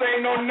don't want to say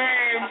no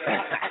names.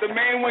 The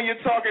main one you're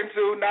talking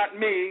to, not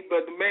me,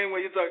 but the main one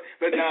you're talking.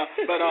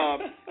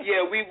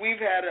 Yeah, we've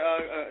had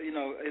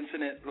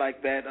incident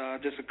like that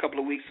just a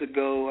couple of weeks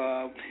ago,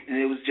 and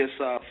it was just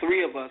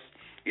three of us.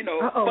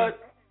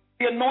 But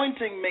the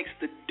anointing makes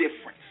the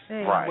difference.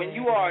 Right. When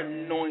you are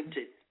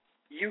anointed,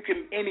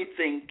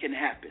 anything can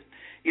happen.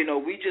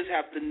 We just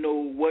have to know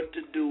what to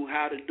do,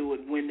 how to do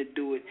it, when to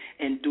do it,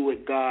 and do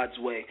it God's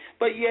way.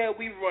 But yeah,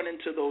 we run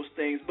into those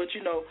things. But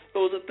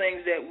those are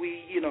things that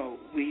we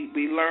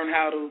learn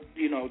how to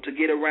to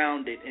get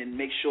around it and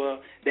make sure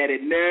that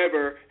it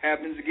never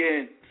happens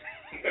again.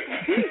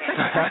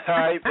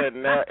 I said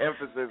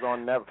emphasis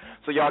on never.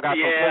 So y'all got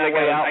some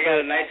pull-away outfits. I got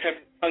a nice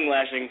tongue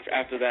lashing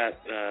after that.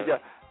 Yeah.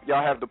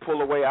 Y'all have the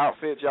pull-away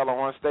outfits. Y'all are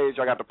on stage.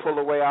 Y'all got the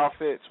pull-away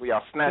outfits. We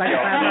all snatch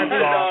y'all shoes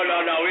off.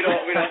 No, we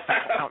don't.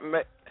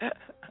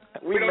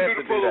 We don't do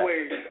the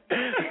pull-aways.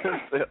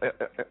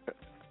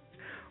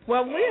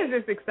 Well, we're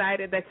just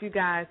excited that you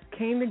guys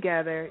came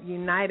together,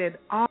 united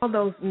all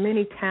those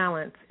many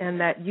talents, and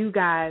that you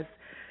guys,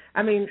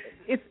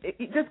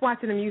 just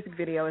watching the music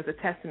video is a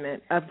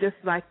testament of just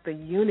like the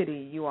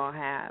unity you all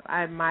have.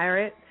 I admire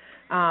it.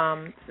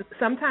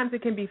 Sometimes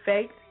it can be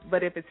faked,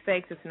 but if it's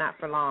faked, it's not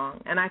for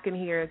long. And I can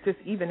hear just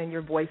even in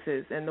your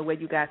voices and the way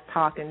you guys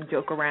talk and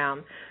joke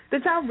around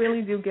that y'all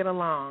really do get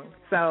along.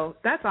 So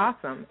that's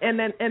awesome. And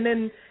then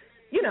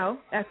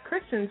as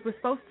Christians, we're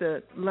supposed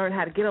to learn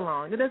how to get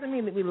along. It doesn't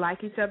mean that we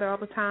like each other all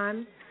the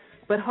time,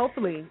 but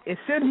hopefully it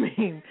should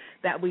mean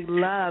that we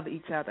love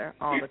each other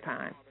all the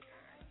time.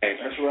 Hey,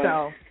 that's right.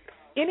 So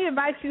any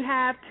advice you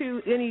have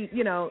to any,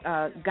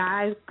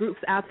 guys, groups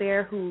out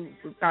there who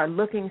are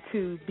looking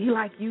to be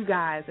like you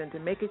guys and to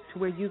make it to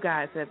where you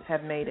guys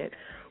have made it,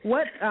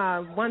 what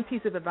one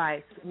piece of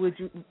advice would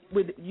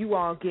you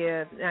all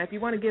give? Now, if you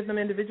want to give them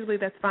individually,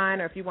 that's fine,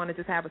 or if you want to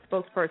just have a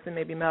spokesperson,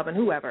 maybe Melvin,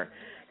 whoever,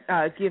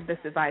 give this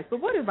advice. But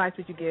what advice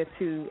would you give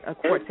to a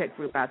quartet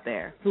group out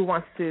there who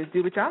wants to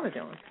do what y'all are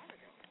doing?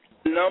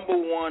 Number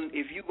one,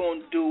 if you're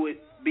going to do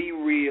it, be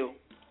real.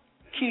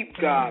 Keep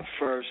God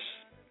first.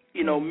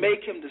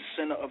 Make him the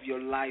center of your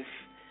life.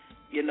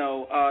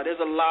 There's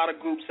a lot of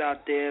groups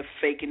out there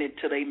faking it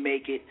till they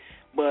make it.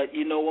 But,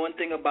 one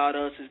thing about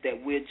us is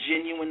that we're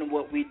genuine in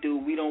what we do.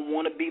 We don't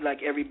want to be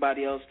like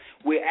everybody else.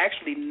 We're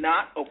actually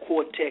not a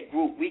quartet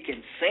group. We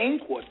can sing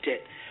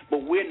quartet,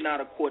 but we're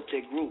not a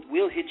quartet group.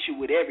 We'll hit you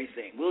with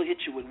everything. We'll hit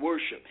you with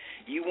worship.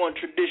 You want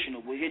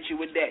traditional, we'll hit you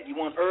with that. You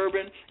want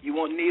urban, you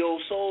want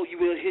neo-soul,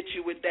 we'll hit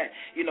you with that.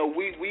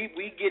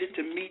 We get it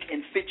to meet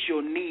and fit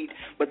your need.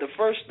 But the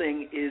first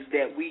thing is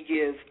that we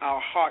give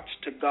our hearts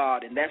to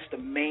God, and that's the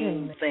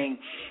main thing.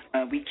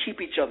 We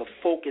keep each other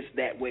focused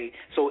that way.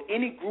 So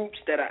any groups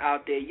that are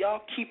out there,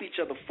 y'all keep each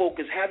other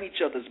focused, have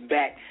each other's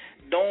back.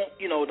 Don't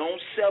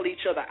sell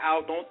each other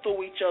out. Don't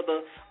throw each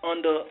other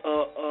under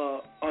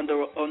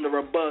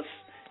a bus,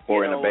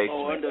 or in a basement,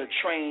 or under a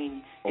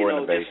train, or in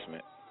a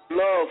basement.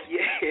 Love,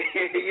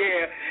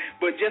 yeah.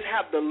 But just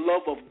have the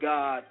love of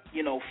God,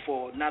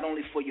 for not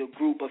only for your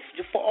group, but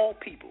just for all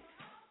people.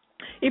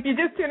 If you're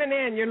just tuning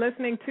in, you're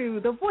listening to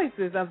the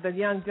voices of the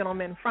young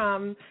gentlemen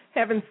from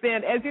Heaven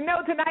Sent. As you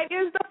know, tonight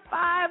is the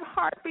 5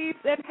 Heartbeats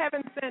and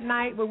Heaven Sent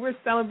night, where we're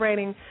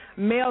celebrating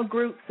male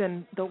groups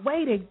and the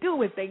way they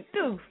do it. They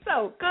do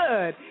so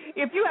good.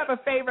 If you have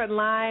a favorite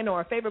line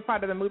or a favorite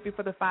part of the movie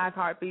for the 5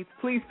 Heartbeats,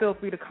 please feel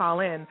free to call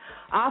in.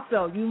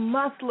 Also, you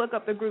must look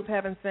up the group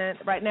Heaven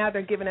Sent. Right now,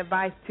 they're giving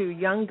advice to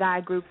young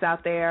guy groups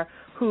out there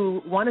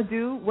who want to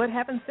do what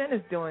Heaven Sent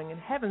is doing, and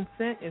Heaven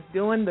Sent is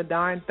doing the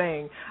darn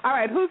thing. All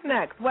right, who's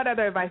next? What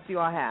other advice do you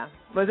all have?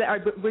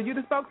 Were you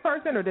the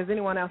spokesperson, or does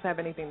anyone else have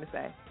anything to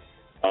say?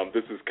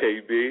 This is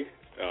KB.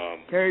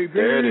 KB.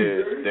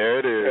 There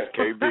it is,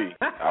 KB.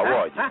 How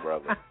are you,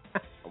 brother?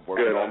 I'm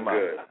working on mine.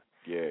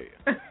 Good.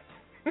 Yeah.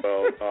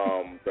 Well,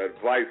 the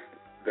advice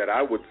that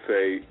I would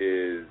say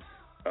is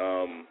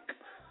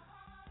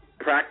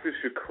practice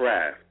your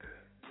craft.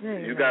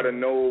 You got to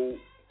know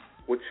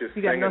what you're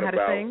singing about. You got to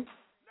know how to sing?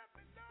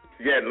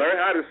 learn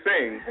how to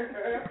sing.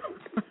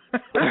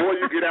 Before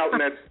you get out on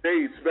that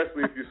stage,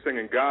 especially if you're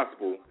singing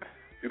gospel,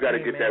 you got to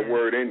get that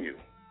word in you.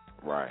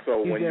 Right.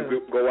 So when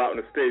you go out on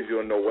the stage,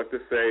 you'll know what to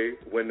say,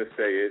 when to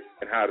say it,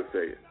 and how to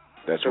say it.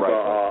 That's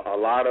right. A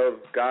lot of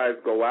guys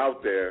go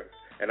out there,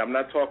 and I'm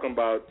not talking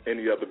about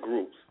any other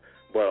groups,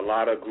 but a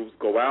lot of groups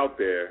go out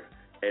there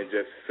and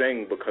just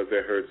sing because they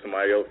heard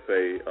somebody else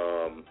say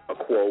a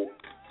quote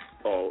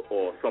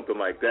or something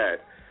like that,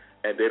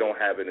 and they don't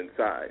have it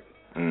inside.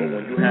 But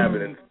when you have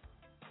it,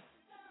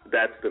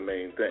 that's the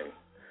main thing.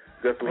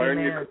 Just learn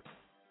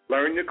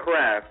your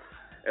craft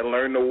and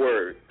learn the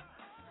word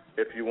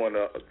if you want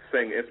to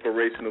sing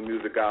inspirational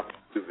music, gospel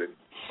music.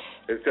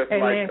 It's just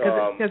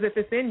because if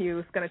it's in you,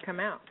 it's going to come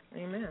out.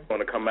 Amen. It's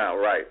going to come out,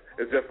 right.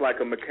 It's just like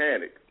a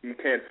mechanic. You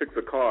can't fix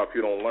a car if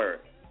you don't learn.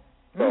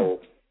 So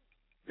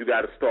you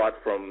got to start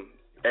from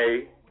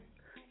A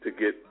to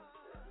get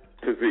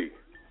to Z.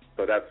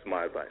 So that's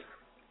my advice.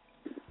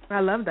 I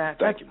love that.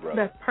 Thank you, brother.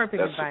 That's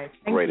perfect advice.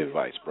 Great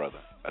advice, brother.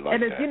 I like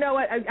that. You know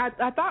what?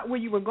 I thought where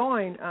you were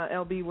going,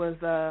 LB, was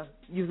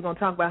you was going to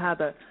talk about how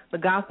the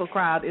gospel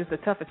crowd is the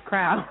toughest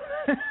crowd.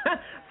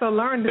 So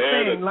learn to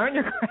sing. Learn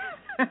your craft.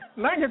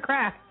 Learn your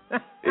craft.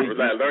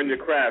 Learn your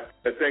craft.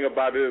 The thing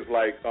about it is,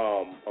 like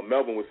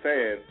Melvin was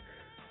saying,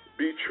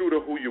 be true to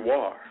who you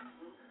are.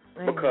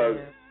 Because,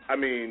 I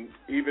mean,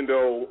 even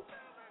though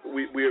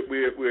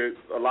we're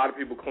a lot of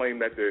people claim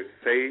that they're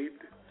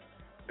saved,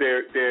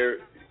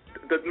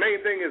 the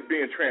main thing is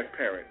being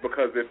transparent.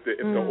 Because if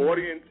the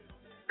audience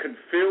can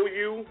feel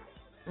you,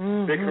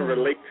 they can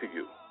relate to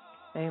you.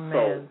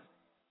 Amen.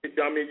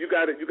 So, I mean, you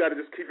got to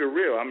just keep it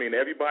real. I mean,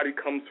 everybody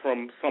comes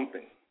from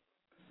something.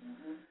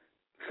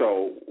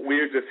 So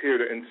we're just here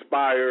to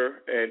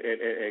inspire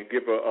and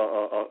give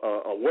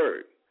a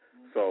word.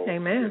 So,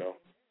 amen. You know.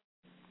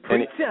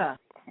 Preacher.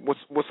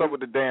 What's up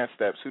with the dance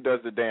steps? Who does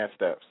the dance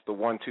steps? The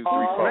 1, 2, 3,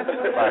 4, 5, 6,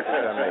 7,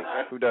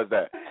 8. Who does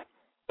that?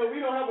 We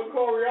don't have a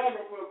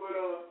choreographer,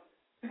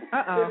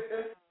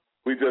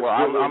 but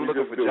I'm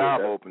looking for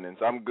job openings.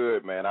 I'm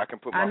good, man. I can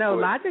put my foot,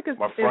 Logic is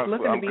my front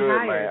looking foot. I'm to be good,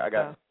 hired,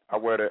 man. I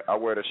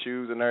wear the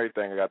shoes and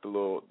everything. I got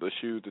the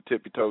shoes, the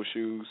tippy toe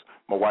shoes.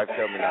 My wife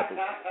told me not to.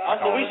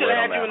 So we should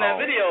have had you in that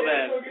video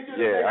then.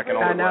 Yeah, I can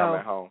only wear them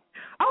at home.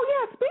 Oh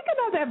yeah, speaking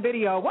of that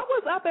video, what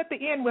was up at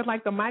the end with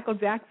like the Michael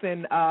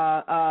Jackson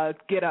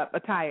get up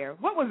attire?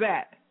 What was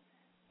that?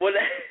 Well,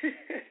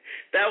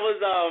 that was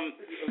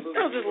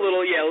just a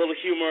little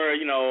humor,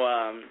 you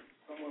know,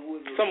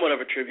 somewhat of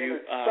a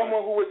tribute.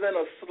 Someone who was in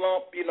a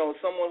slump, you know,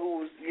 someone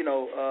who was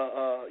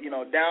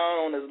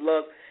down on his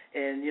luck.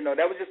 And, you know,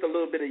 that was just a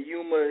little bit of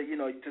humor, you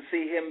know, to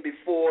see him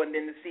before and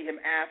then to see him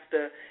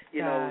after,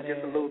 you know,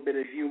 just a little bit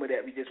of humor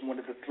that we just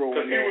wanted to throw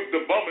in there. Because he was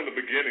the bum in the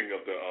beginning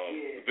of the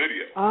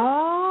video.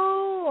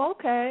 Oh,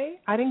 okay.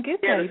 I didn't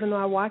get that, even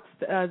though I watched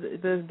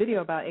the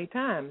video about 8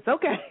 times.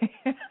 Okay.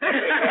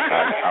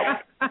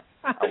 I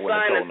wouldn't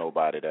have told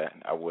nobody that.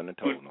 I wouldn't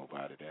have told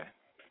nobody that.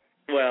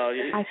 Well,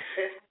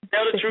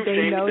 tell the truth.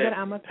 They know that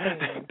I'm a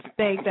fan.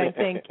 Thank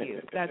you.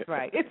 That's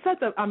right. It's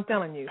I'm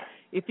telling you,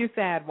 if you're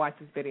sad, watch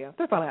this video.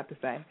 That's all I have to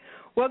say.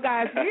 Well,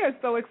 guys, we are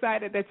so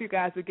excited that you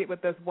guys would get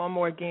with us one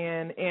more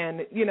again.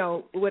 And, you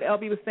know, what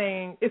LB was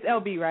saying, it's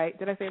LB, right?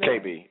 Did I say that?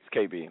 KB. It's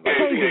KB.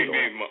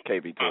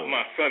 KB too.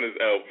 My son is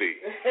LB.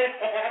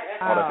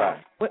 All the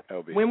time.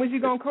 LB. When was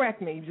you going to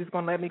correct me? You just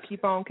going to let me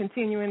keep on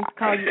continuing to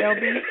call you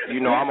LB?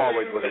 You know, I'm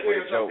always looking for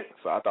a joke,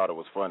 so I thought it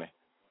was funny.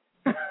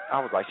 I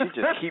was like, she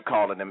just keep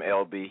calling him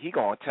LB. He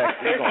gonna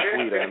text me, he gonna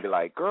tweet her and be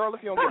like, girl,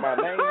 if you don't get my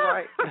name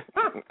right.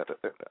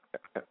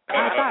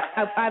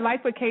 I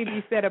like what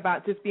KB said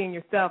about just being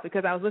yourself,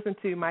 because I was listening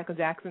to Michael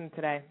Jackson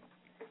today,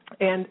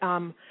 and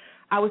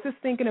I was just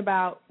thinking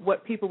about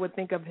what people would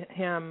think of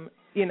him,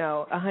 you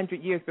know,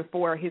 100 years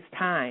before his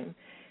time.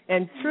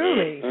 And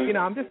truly, you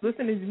know, I'm just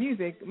listening to his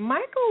music.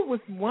 Michael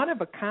was one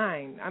of a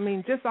kind. I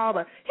mean, just all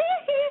the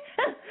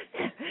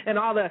and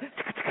all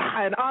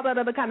that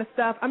other kind of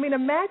stuff. I mean,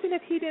 imagine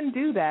if he didn't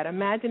do that.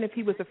 Imagine if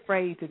he was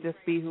afraid to just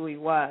be who he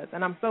was.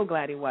 And I'm so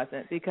glad he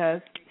wasn't,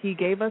 because he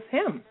gave us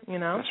him, you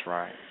know. That's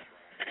right.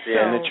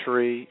 Yeah, in the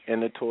tree,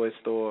 in the toy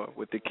store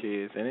with the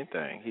kids,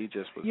 anything. He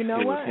just was. You know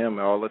he what? was him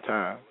all the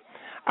time.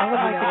 I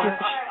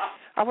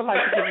would like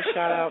to give a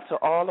shout out to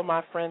all of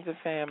my friends and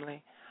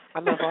family. I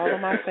love all of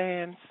my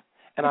fans,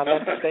 and I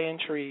love to stay in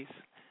trees.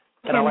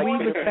 And I like we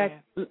to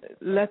respect.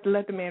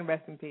 Let the man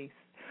rest in peace.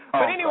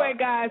 But anyway,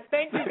 guys,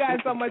 thank you guys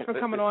so much for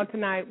coming on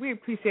tonight. We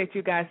appreciate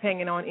you guys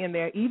hanging on in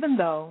there, even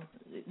though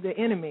the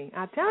enemy,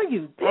 I tell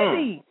you,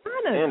 Dizzy,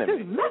 trying to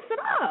just mess it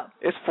up.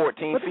 It's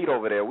 14 feet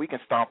over there. We can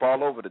stomp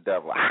all over the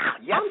devil.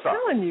 Yes, I'm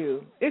telling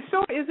you. It's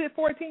so. Is it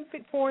 14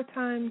 feet 4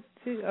 times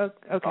 2? Okay.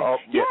 Oh,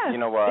 yeah. Yes, you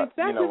know what?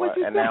 Exactly you know what?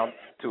 You and said. now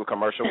to a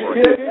commercial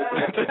break.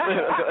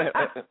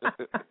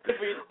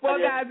 Well,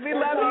 guys, we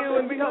love you,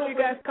 and we hope you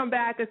guys come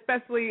back,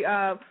 especially,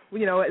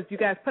 you know, as you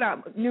guys put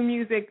out new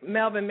music.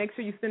 Melvin, make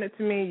sure you send it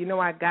to me. You know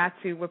I got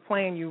you. We're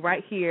playing you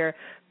right here.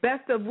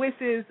 Best of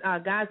wishes,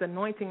 God's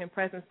anointing and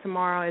presence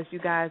tomorrow as you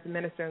guys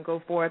minister and go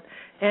forth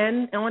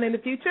and on in the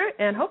future.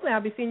 And hopefully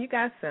I'll be seeing you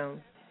guys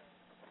soon.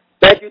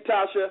 Thank you,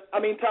 Tanya.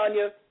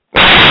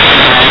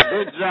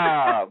 Good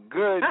job.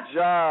 Good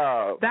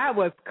job. That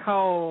was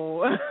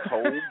cold.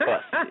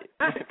 Cold-busted.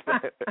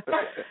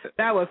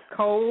 That was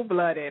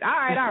cold-blooded. All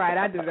right.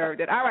 I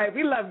deserved it. All right,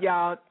 we love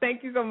y'all.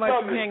 Thank you so much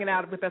for hanging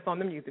out with us on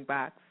the Music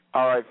Box.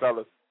 All right,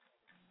 fellas.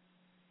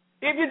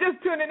 If you're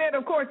just tuning in,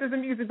 of course, it's a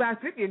Music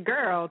Box with your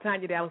girl,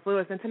 Tanya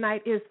Dallas-Lewis, and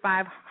tonight is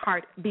Five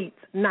Heartbeats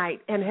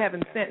night and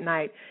Heaven Sent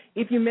night.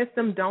 If you missed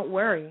them, don't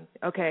worry,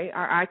 okay?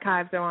 Our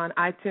archives are on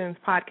iTunes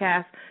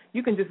podcast.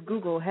 You can just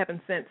Google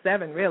Heaven Sent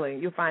 7, really.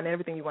 You'll find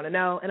everything you want to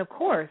know. And, of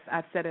course,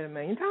 I've said it a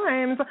million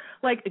times,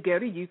 like go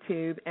to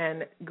YouTube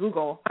and go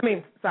to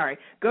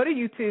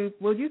YouTube.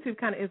 Well, YouTube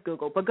kind of is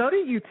Google, but go to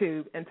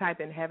YouTube and type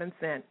in Heaven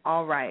Sent,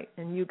 all right.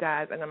 And you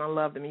guys are going to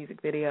love the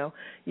music video.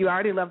 You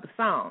already love the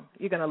song.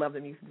 You're going to love the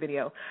music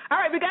video. All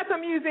right, we got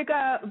some music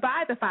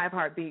by the Five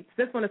Heartbeats.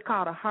 This one is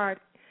called A Heart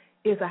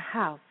is a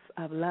House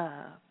of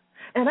Love.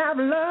 And I've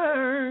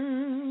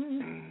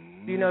learned,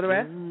 do you know the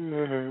rest?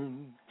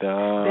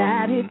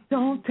 That it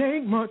don't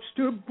take much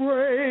to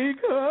break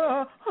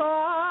a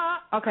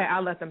heart. Okay,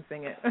 I'll let them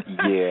sing it.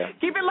 Yeah.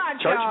 Keep it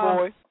locked, Church y'all.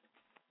 boy.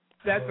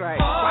 That's right.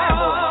 Choir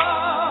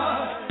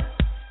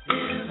boy.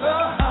 Is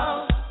a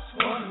house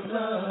for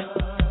love.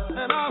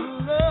 And I've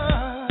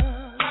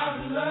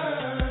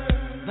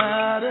learned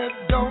that it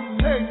don't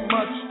take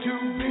much to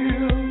build.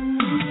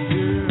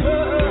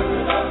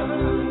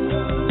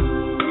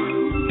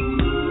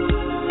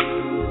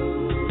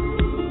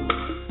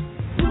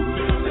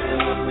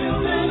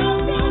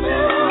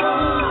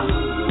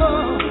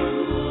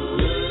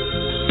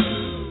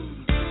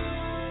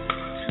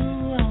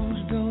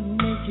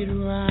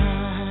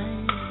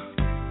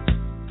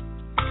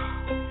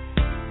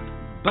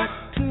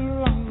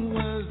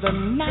 The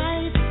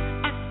night I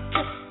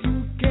kept you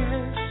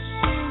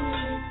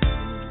guessing,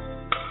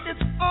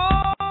 it's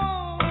all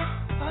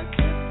I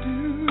can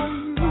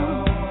do,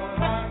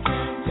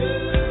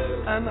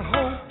 and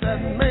hope that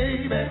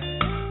maybe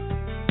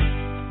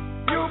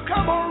you'll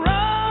come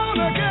around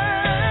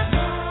again.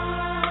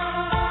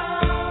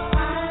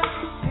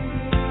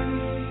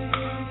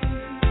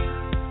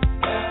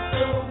 That's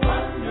the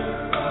wonder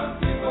of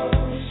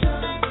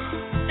devotion.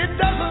 It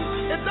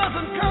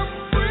doesn't come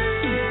free.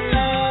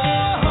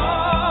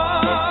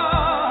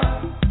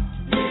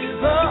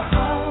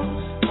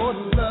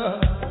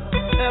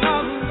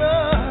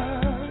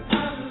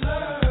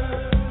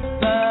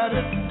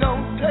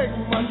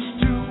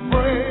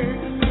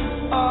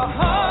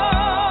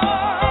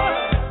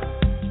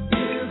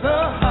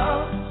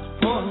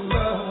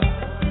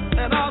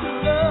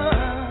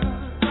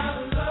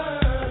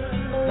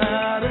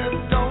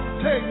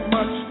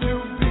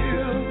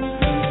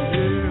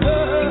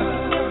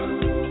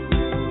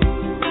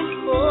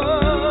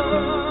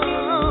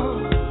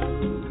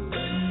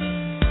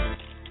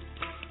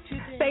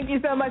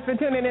 So much for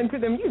tuning into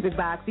the Music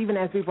Box, even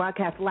as we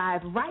broadcast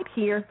live right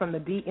here from the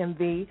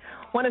DMV.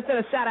 Want to send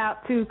a shout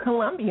out to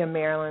Columbia,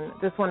 Maryland.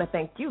 Just want to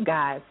thank you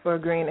guys for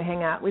agreeing to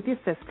hang out with your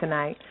sis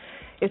tonight.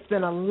 It's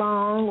been a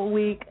long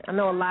week. I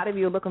know a lot of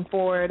you are looking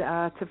forward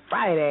to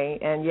Friday,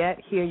 and yet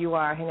here you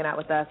are hanging out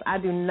with us. I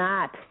do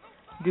not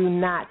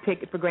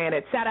take it for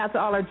granted. Shout out to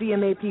all our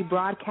GMAP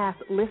broadcast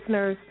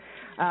listeners.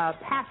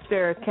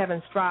 Pastor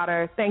Kevin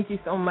Strotter, thank you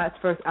so much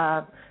for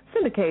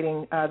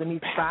syndicating the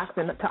Music Box,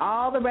 and to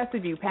all the rest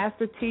of you,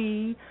 Pastor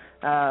T,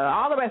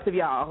 all the rest of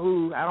y'all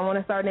who, I don't want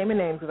to start naming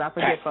names because I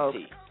forget folks,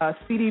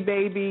 CD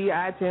Baby,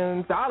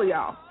 iTunes, all of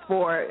y'all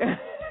for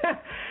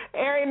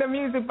airing the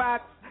Music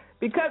Box.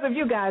 Because of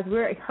you guys,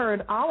 we're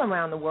heard all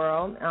around the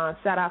world.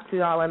 Shout out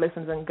to all our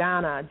listeners in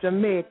Ghana,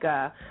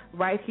 Jamaica,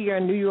 right here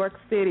in New York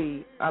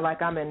City,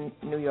 like I'm in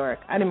New York.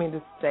 I didn't mean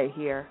to say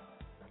here.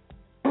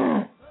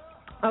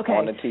 Okay.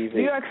 On the TV.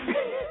 New York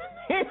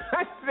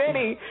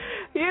City,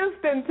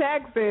 Houston,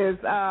 Texas,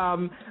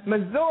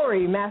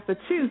 Missouri,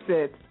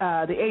 Massachusetts,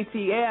 the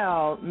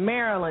ATL,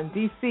 Maryland,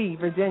 D.C.,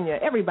 Virginia,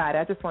 everybody.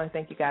 I just want to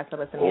thank you guys for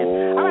listening in.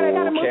 All right, I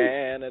got a movie.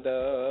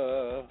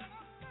 Canada.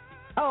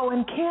 Oh,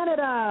 in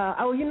Canada.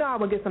 Oh, you know I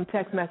will get some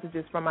text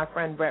messages from my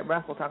friend Brett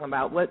Russell talking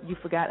about what you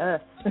forgot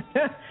us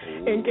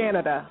in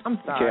Canada. I'm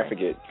sorry.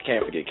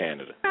 Can't forget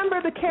Canada.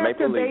 Remember the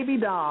character Baby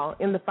Doll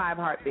in the Five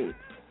Heartbeats?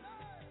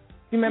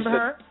 You remember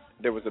her?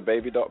 There was a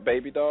baby doll?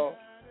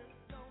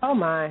 Oh,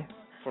 my.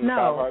 From the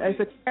Five Heartbeats?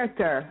 It's a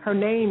character. Her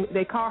name,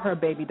 they call her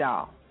Baby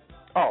Doll.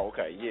 Oh,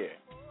 okay, yeah.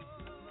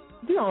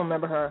 You don't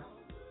remember her?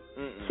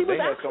 Mm-mm. She was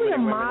actually a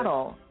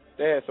model.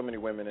 They had so many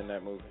women in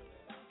that movie.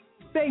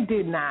 They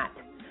did not.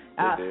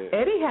 They did.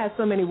 Eddie has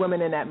so many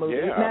women in that movie.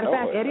 Yeah, Matter of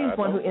fact, Eddie's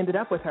one who ended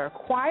up with her.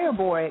 Choir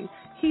Boy,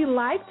 he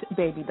liked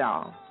Baby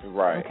Doll.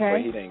 Right, okay?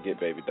 But he didn't get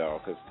Baby Doll.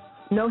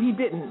 No, he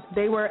didn't.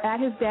 They were at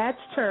his dad's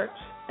church,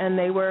 and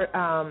they were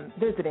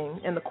visiting,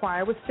 and the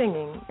choir was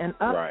singing, and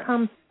up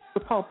comes the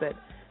pulpit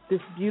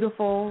this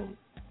beautiful,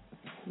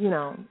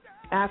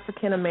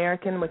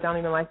 African-American, which I don't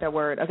even like that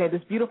word. Okay,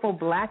 this beautiful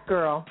black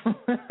girl.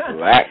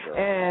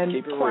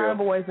 And choir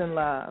boy's in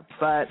love.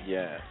 But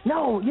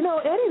no,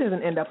 Eddie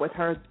doesn't end up with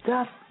her.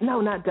 Duck.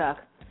 No, not Duck.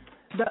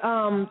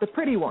 The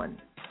pretty one.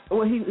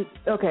 Well,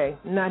 okay,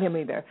 not him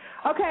either.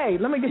 Okay,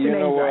 let me get your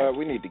names right.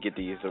 We need to get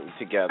these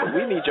together.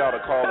 We need y'all to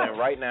call in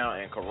right now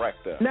and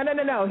correct us.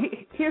 No.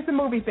 Here's the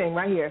movie thing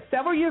right here.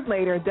 Several years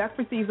later, Duck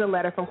receives a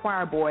letter from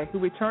Choir Boy, who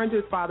returned to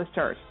his father's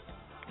church.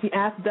 He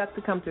asks Duck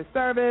to come to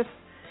service.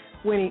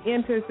 When he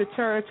enters the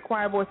church,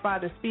 Choir Boy's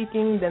father is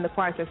speaking, then the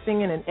choir starts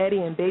singing, and Eddie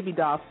and Baby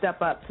Doll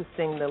step up to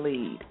sing the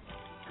lead.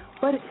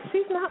 But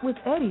she's not with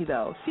Eddie,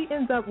 though. She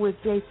ends up with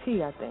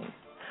JT, I think.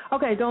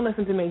 Okay, don't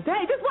listen to me.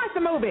 Hey, just watch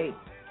the movie.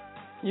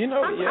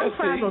 I'm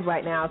frazzled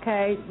right now,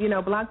 okay?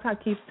 Blog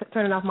Talk keeps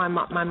turning off my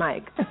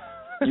mic.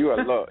 You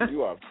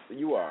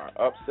are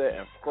upset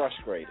and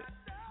frustrated.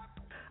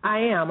 I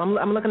am.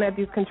 I'm looking at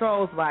these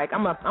controls like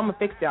I'm a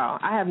fix y'all.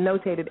 I have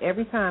notated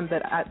every time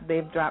that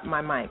they've dropped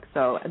my mic,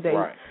 so they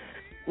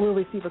will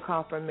receive a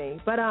call from me.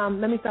 But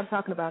let me stop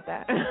talking about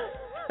that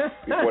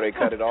before they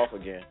cut it off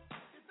again.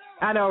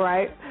 I know,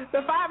 right?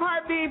 The Five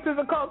Heartbeats is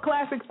a cult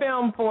classic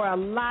film for a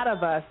lot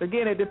of us.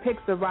 Again, it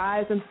depicts the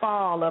rise and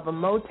fall of a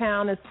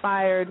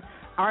Motown-inspired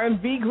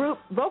R&B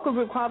vocal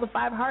group called the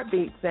Five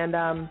Heartbeats.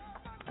 And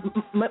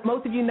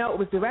most of you know it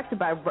was directed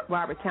by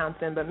Robert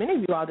Townsend, but many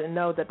of you all didn't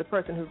know that the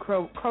person who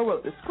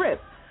co-wrote the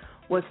script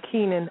was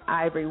Keenan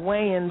Ivory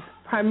Wayans,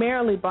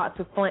 primarily brought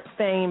to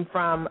fame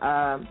from,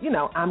 I'm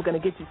Gonna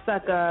Get You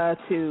Sucker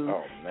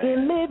to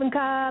In Living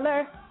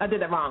Color. I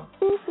did that wrong.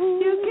 You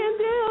can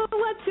do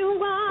what you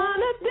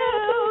wanna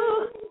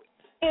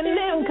do in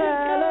Living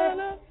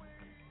Color.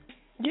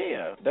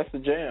 Yeah, that's the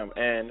jam.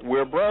 And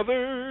we're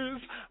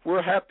brothers,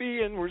 we're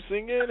happy, and we're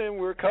singing, and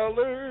we're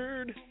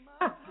colored.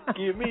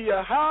 Give me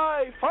a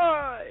high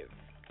five.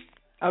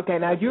 Okay,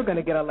 now you're going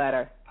to get a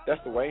letter. That's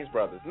the Wayans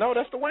Brothers. No,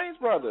 that's the Wayans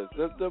Brothers.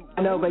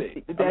 I know, but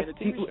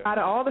out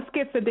of all the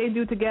skits that they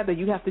do together,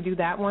 you have to do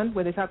that one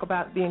where they talk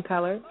about being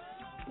colored.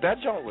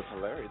 That joint was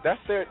hilarious. That's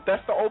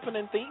the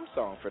opening theme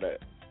song for that.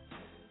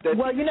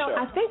 Well,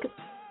 I think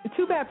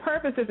Too Bad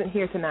Purpose isn't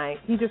here tonight.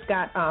 He just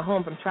got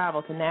home from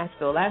travel to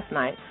Nashville last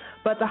night.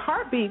 But the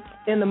Heartbeats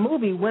in the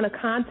movie win a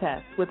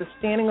contest with a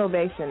standing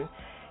ovation,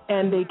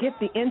 and they get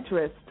the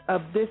interest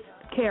of this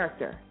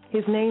character.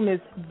 His name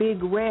is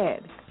Big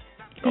Red.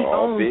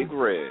 Big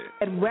Red.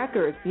 At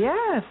Records,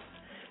 yes.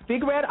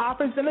 Big Red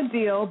offers them a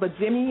deal, but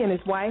Jimmy and his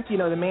wife, the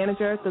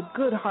manager, the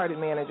good-hearted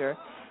manager,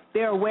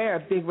 they're aware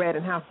of Big Red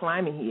and how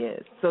slimy he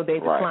is, so they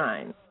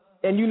decline.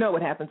 And you know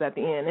what happens at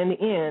the end. In the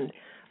end,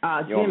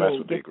 you don't mess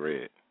with Big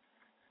Red.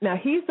 Now,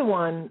 he's the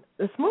one,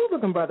 the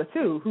smooth-looking brother,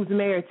 too, who's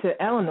married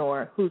to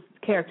Eleanor, whose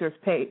character is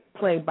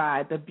played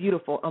by the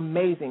beautiful,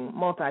 amazing,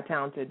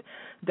 multi-talented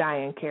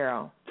Diane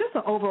Carroll. Just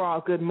an overall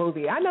good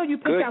movie. I know you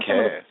picked out some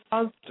of the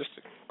songs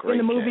in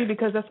the movie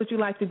because that's what you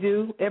like to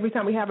do. Every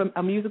time we have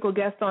a musical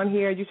guest on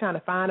here, you're trying to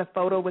find a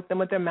photo with them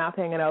with their mouth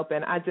hanging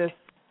open.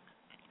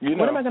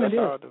 What am I going to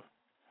do?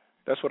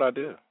 That's what I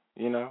do.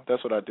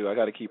 That's what I do. I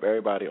got to keep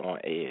everybody on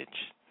edge.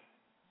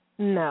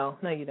 No,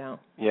 you don't.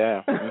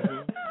 Yeah.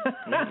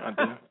 I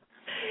do.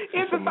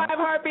 It's the Five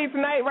Heartbeats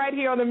night right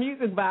here on the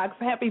Music Box.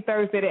 Happy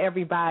Thursday to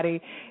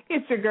everybody.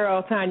 It's your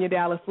girl, Tanya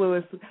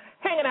Dallas-Lewis,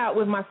 hanging out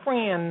with my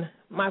friend,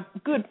 my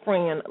good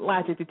friend,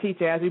 Logic the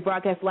Teacher, as we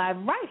broadcast live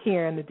right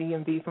here in the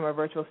DMV from our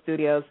virtual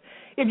studios.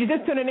 If you're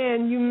just tuning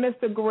in, you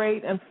missed a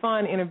great and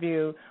fun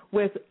interview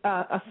with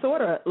a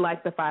sort of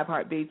like the Five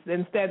Heartbeats.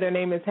 Instead, their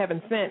name is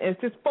Heaven Sent. It's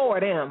just 4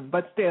 of them,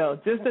 but still,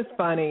 just as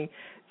funny.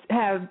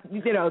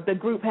 The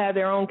group had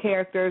their own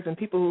characters and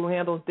people who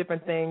handled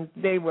different things.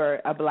 They were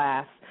a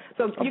blast.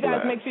 So you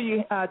guys make sure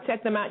you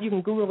check them out. You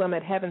can Google them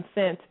at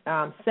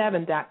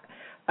heavensent7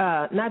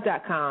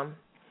 .com.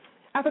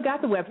 I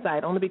forgot the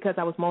website only because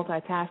I was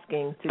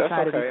multitasking to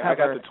try to recover. I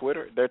got the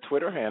Twitter. Their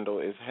Twitter handle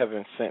is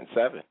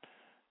heavensent7,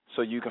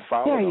 so you can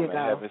follow them at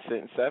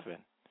heavensent7.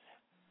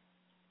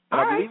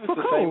 All right, it's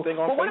the same thing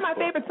on Facebook. One of my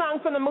favorite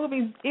songs from the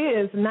movies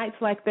is Nights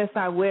Like This,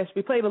 I Wish.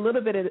 We played a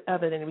little bit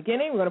of it in the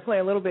beginning. We're going to play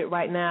a little bit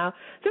right now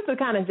just to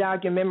kind of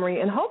jog your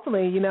memory. And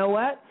hopefully, you know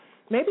what,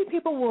 maybe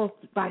people will,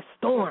 by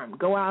storm,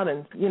 go out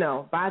and,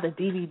 buy the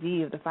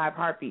DVD of the Five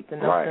Heartbeats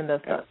and they'll send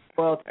us a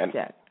royalty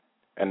check.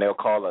 And they'll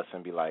call us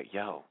and be like,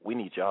 yo, we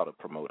need y'all to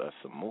promote us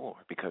some more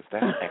because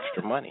that's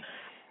extra money.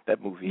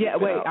 That movie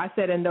I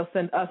said and they'll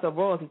send us a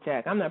royalty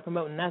check. I'm not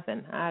promoting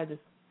nothing.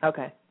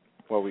 Okay.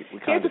 Well, we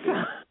kind of do.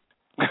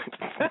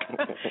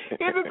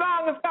 Here's a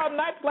song that's called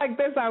Nights Like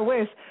This, I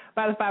Wish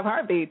by the Five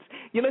Heartbeats.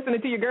 You're listening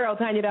to your girl,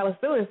 Tanya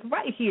Dallas-Lewis,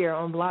 right here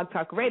on Blog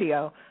Talk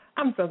Radio.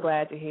 I'm so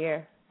glad you're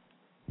here.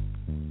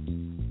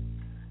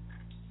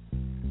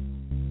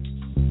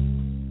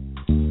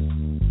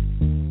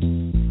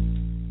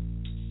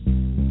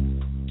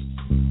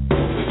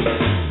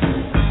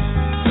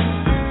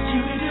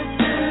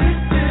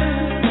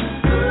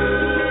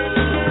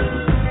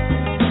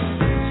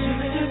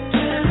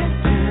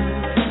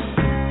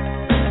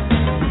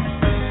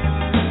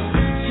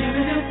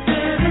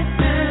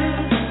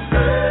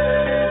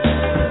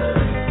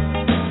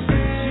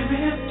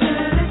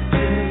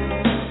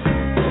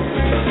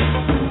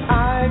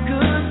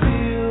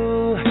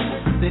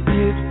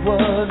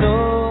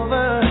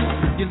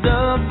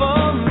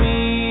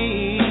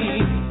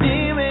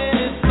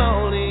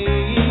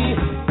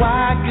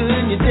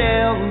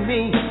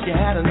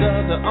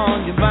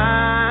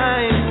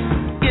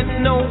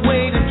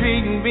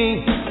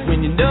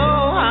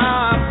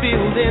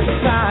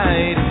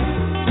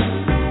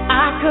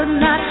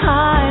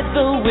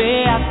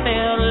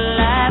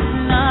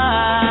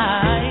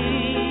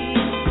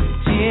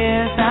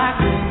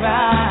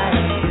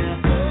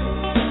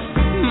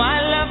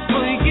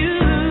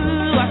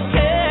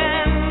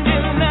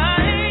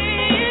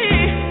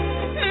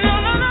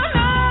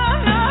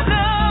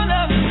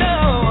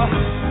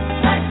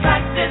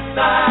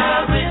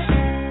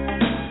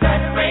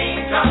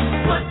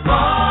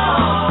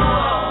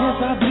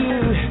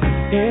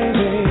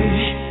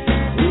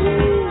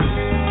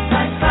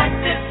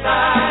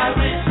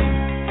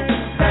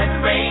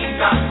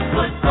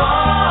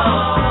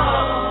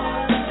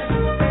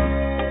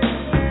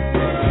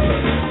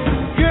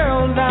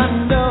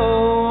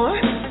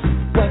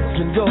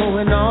 it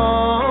going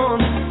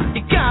on.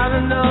 You got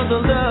another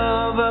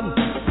lover,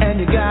 and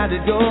you got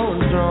it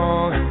going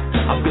strong.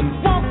 I've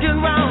been walking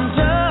around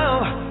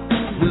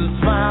town with a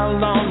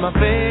smile on my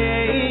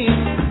face,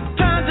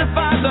 trying to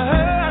find the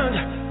hurt,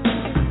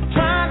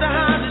 trying to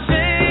hide the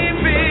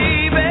shame,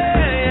 baby.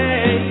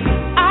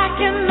 I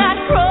cannot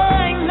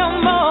cry no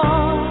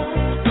more.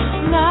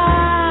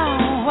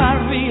 Now I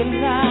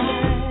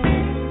realize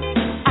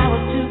I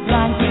was too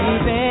blind,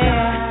 baby.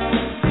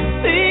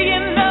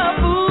 Being a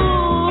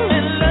fool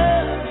in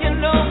love, you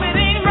know it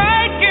ain't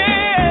right,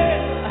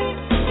 girl.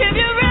 If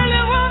you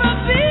really wanna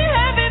be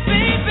happy,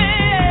 baby,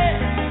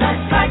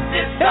 that's like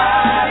this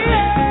sky.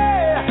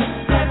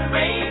 That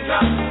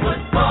raindrops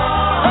would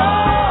fall.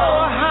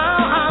 Oh, how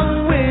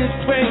I wish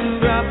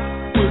raindrops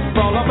would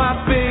fall on my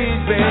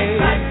face, baby.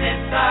 That's like this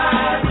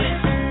sky.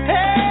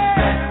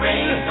 That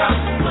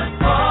raindrops would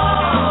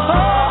fall.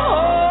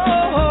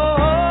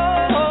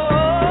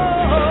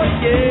 Oh,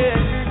 yeah.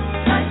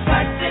 That's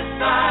like this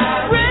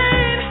sky.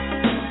 Rain,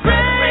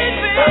 baby.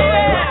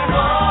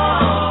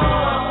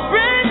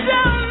 Rain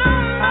down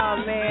on my. Oh,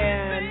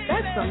 man,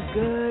 that's some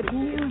good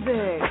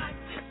music.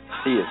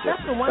 He is That's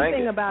just the one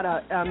singing. thing about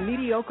a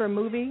mediocre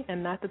movie,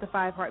 and not that the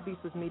Five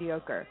Heartbeats was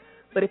mediocre,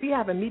 but if you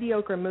have a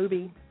mediocre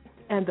movie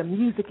and the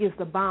music is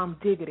the bomb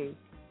diggity,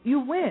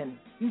 you win.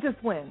 You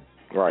just win.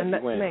 Right, and you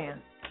that, win.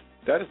 Man,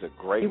 That is a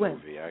great You win.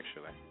 movie,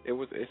 actually.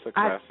 It's a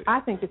classic.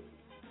 I think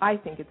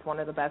it's one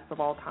of the best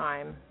of all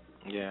time.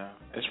 Yeah,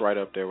 it's right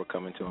up there with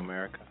Coming to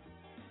America.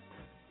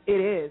 It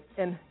is.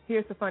 And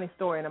here's the funny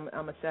story, and I'm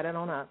going to shut it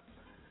on up.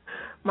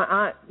 My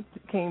aunt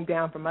came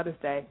down for Mother's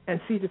Day, and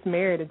she just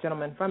married a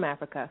gentleman from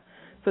Africa.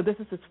 So this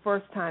is his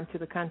first time to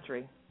the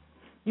country.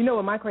 You know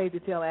what my crazy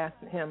tail asked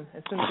him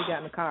as soon as he got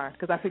in the car,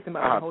 because I picked him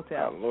up at the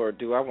hotel. Lord,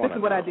 do I want to know? This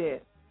is what I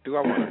did. Do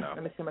I want to know?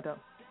 Let me see my toe.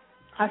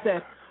 I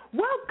said,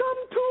 "Welcome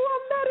to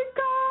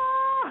America."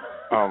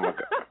 Oh, my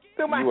God.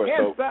 Threw my You are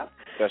hands so- up.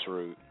 That's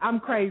rude. I'm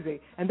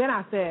crazy. And then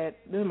I said,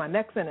 this is my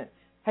next sentence,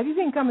 have you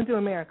seen Coming to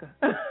America?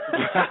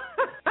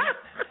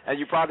 And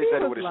you probably He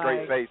said it was with a straight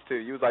like- face, too.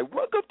 You was like,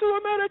 welcome to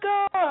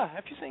America.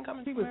 Have you seen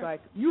Coming to He was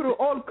America? like, you're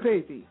all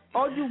crazy.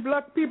 All you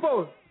black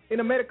people in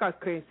America are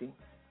crazy.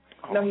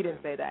 Oh, No, he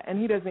didn't say that. And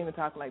he doesn't even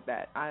talk like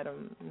that.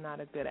 I'm not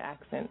a good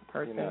accent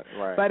person. You're not,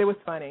 right. But it was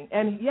funny.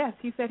 And, yes,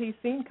 he said he's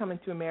seen Coming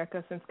to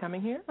America since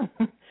coming here.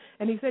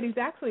 And he said he's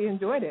actually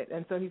enjoyed it.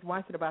 And so he's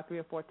watched it about 3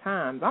 or 4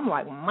 times. I'm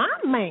like, my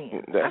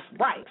man. That's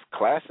right. It's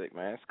classic,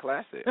 man. It's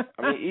classic.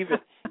 I mean,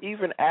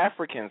 even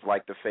Africans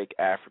like the fake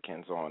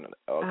Africans on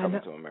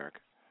Coming to America.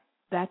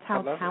 That's how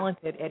I love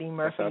talented Eddie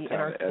Murphy That's how and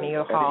talented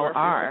Arsenio Eddie Hall Murphy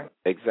are.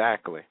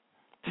 Exactly.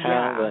 Yeah.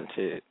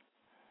 Talented.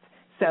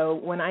 So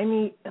when I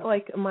meet,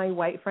 like, my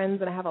white friends,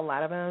 and I have a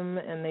lot of them,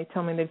 and they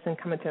tell me they've been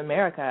Coming to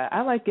America,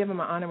 I like give them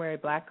an honorary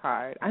black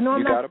card. I know I'm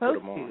You not gotta put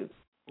supposed them on. to.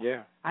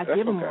 Yeah. I that's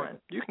give them okay. one.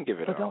 You can give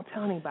it But all. don't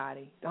tell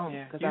anybody. Don't,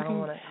 because You I don't can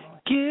want to.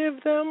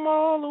 give them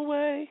all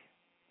away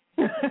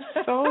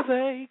so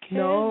they can.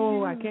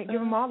 No, I can't give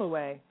them all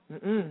away.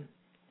 Mm-mm.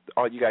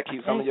 Oh, you got to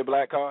keep some of your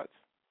black cards?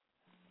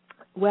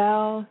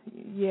 Well,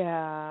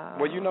 yeah.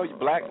 Well, you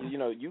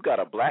got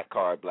a black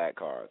card,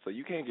 so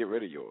you can't get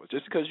rid of yours.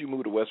 Just because you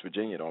moved to West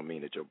Virginia don't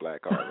mean that your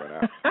black card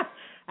run out.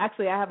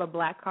 Actually, I have a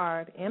black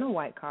card and a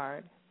white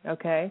card,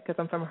 okay, because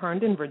I'm from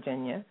Herndon,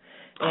 Virginia.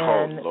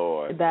 And oh,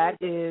 Lord. that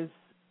is,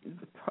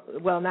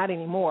 well, not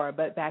anymore,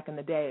 but back in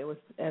the day it was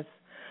as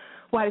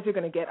white as you're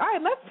going to get. All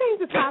right, let's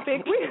change the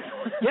topic.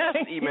 Yes,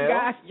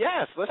 email.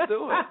 Yes, let's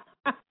do it.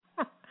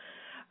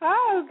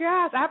 Oh,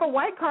 gosh. I have a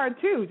white card,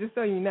 too, just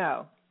so you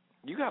know.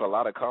 You got a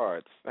lot of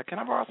cards. Can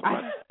I borrow some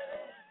money?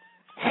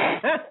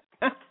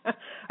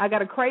 I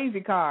got a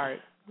crazy card.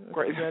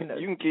 Crazy.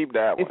 You can keep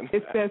that one.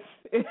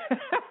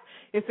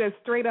 It says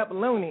straight up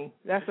loony.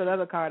 That's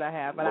another card I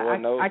have, but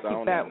Lord knows I keep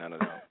don't that. Need none of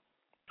them.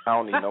 I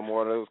don't need no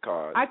more of those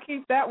cards. I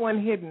keep that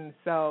one hidden.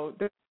 So.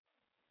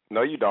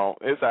 No, you don't.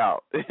 It's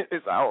out.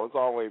 It's out. It's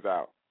always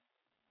out.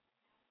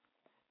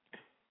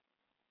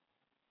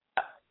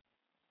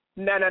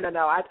 No.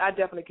 I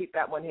definitely keep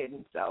that one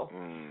hidden. So,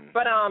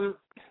 but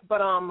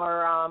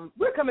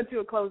we're coming to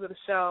a close of the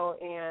show,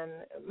 and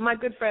my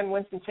good friend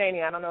Winston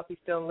Chaney. I don't know if he's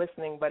still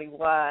listening, but he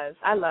was.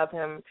 I love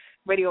him.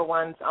 Radio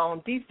 1's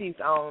own, DC's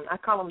own. I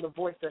call him the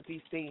voice of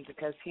DC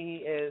because he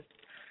is.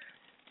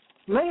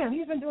 Man,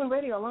 he's been doing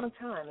radio a long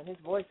time, and his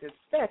voice is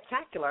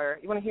spectacular.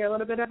 You want to hear a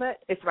little bit of it?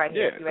 It's right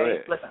here. Yeah, You ready? go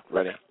ahead. Listen.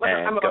 Ready.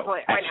 I'm going to play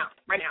it right now.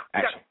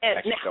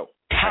 Action. Go.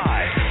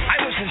 Hi,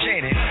 I'm Winston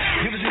Chaney.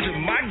 You're listening to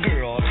my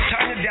girl,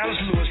 Tanya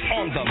Dallas-Lewis,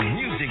 on the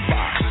Music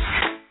Box.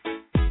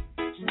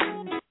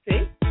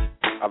 See?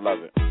 I love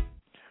it.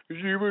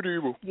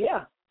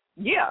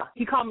 Yeah.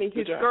 He called me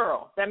his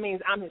girl. That means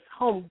I'm his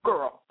home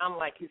girl. I'm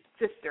like his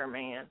sister,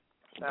 man.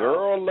 So,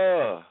 girl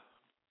love.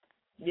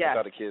 Yeah. That's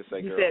how the kids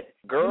say girl. He said,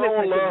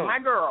 girl love. My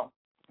girl.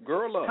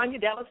 Girl love. Tanya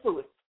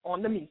Dallas-Lewis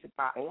on the Music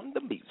Box. On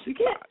the Music You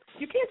can't. Box.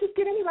 You can't just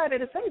get anybody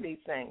to say these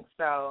things.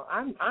 So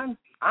I'm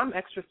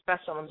extra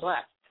special and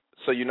blessed.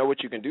 So you know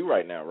what you can do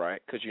right now,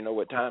 right? Because you know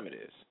what time it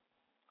is.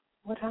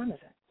 What time is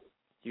it?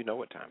 You know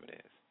what time it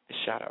is. It's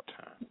shout-out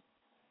time.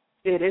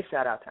 It is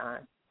shout-out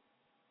time.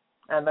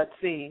 And let's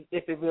see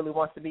if it really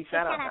wants to be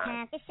shout-out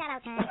time. It's shout-out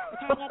time.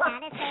 Tanya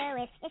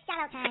Dallas-Lewis. It's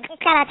shout-out time. It's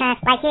shout-out time.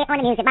 Right here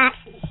on the Music Box.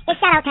 It's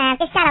shout-out time.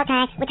 It's shout-out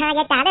time. With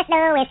Tanya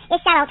Dallas-Lewis.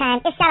 It's shout-out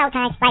time. It's shout-out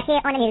time. Right here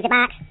on the Music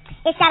Box.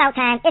 It's shout-out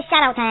time. It's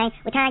shout-out time.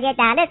 With Tanya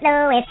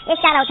Dallas-Lewis. It's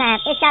shout-out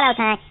time. It's shout-out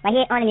time. Right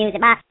here on the Music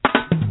Box.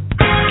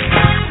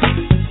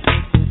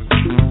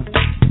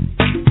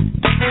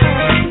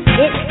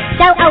 It's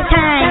shout-out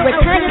time with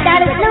Tanya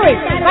Dallas-Lewis.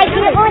 Right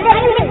here on the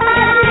Music Box.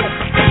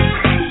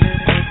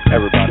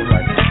 Everybody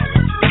right now.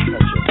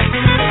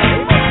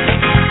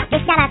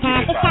 It's shout-out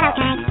time. It's shout-out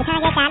time. With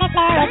Tanya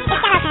Dallas-Lewis. It's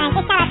shout-out time.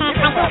 It's shout-out time.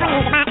 Right here on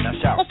the Music Box.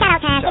 It's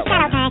shout-out time. It's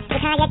shout-out time.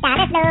 With Tanya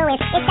Dallas-Lewis.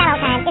 It's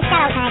shout-out time. It's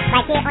shout-out time.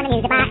 Right here on the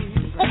Music Box.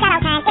 It's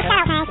shout-out time. It's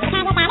shout-out time. With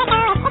Tanya Dallas-Lewis. It's shout-out time. It's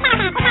shout-out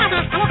time. Right here on the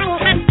Music Box.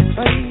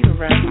 Fade around. Fade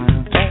around.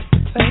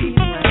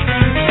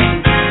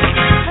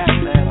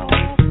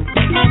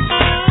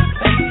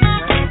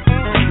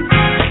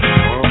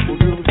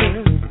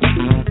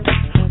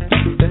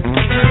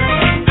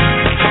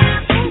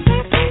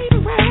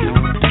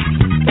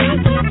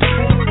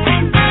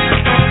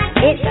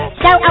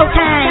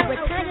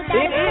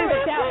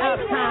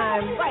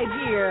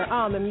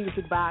 On the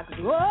Music Box.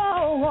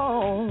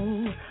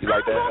 Whoa. You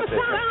like that? I want to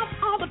shout out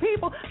all the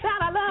people that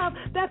I love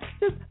that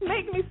just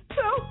make me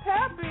so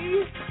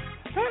happy.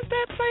 Pass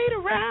that plate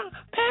around.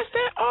 Pass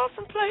that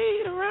offering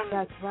plate around.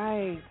 That's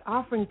right.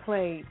 Offering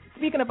plate.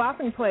 Speaking of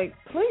offering plate,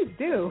 please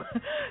do.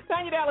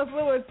 Tanya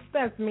Dallas-Lewis,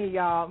 that's me,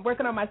 y'all. I'm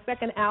working on my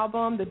second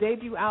album. The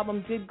debut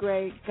album did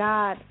great.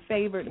 God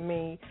favored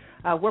me.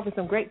 Worked with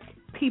some great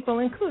people,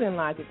 including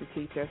Logic the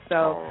Teacher.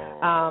 So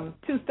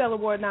 2 Stellar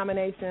Award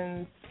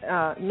nominations.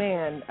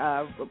 Rhythm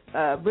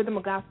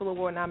of Gospel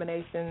Award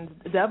nominations,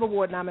 Dove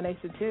Award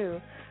nomination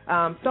too.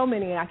 So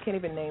many, I can't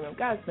even name them.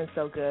 God, it's been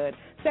so good.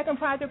 Second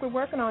project we're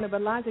working on it,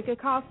 but Logic, it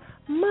costs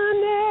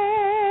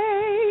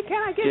money.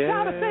 Can I get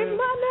y'all to say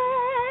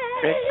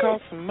money? It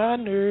costs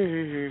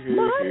money.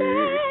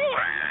 Money.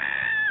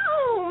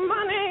 Oh,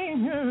 money.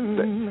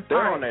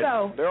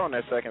 They're on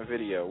that second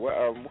video.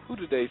 Who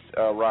did they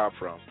rob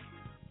from?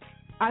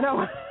 I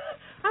know.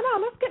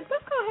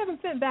 Let's go ahead and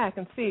sit back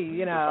and see.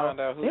 You know,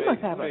 they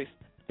must have a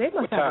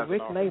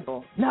rich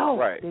label. No,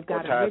 right. They've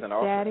got a rich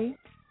daddy,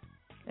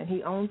 and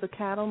he owns the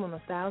cattle on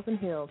 1,000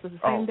 hills. It's the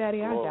same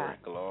daddy I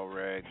got.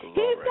 Glory. He's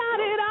got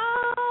it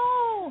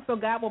all. So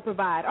God will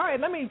provide. All right,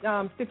 let me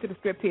stick to the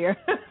script here.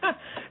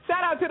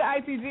 Shout out to the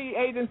ITG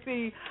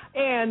agency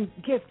and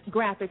Gift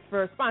Graphics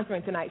for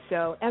sponsoring tonight's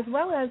show, as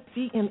well as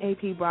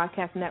GMAP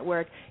Broadcast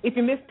Network. If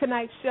you missed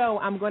tonight's show,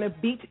 I'm going to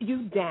beat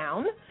you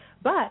down.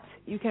 But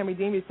you can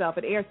redeem yourself.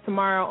 It airs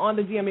tomorrow on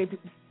the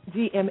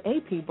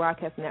GMAP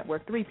Broadcast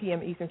Network, 3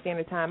 p.m. Eastern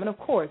Standard Time. And, of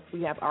course,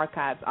 we have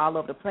archives all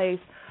over the place,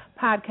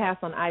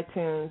 podcasts on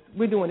iTunes.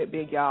 We're doing it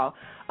big, y'all.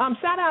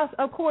 Shout-outs,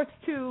 of course,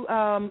 to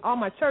all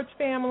my church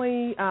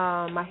family,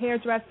 my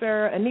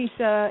hairdresser,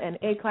 Anisha, and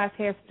A-Class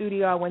Hair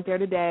Studio. I went there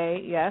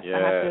today. Yes. I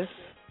have to.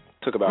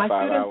 Took about 5 hours.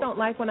 My students don't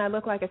like when I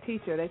look like a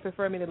teacher. They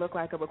prefer me to look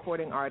like a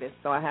recording artist.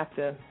 So I have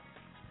to,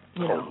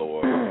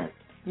 Lord.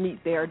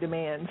 meet their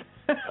demands.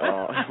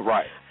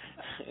 Right.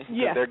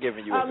 Yes. They're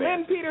giving you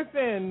Lynn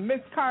Peterson,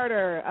 Miss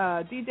Carter,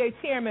 DJ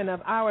Chairman of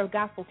Our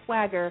Gospel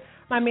Swagger,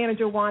 my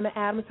manager, Wanda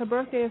Adams. Her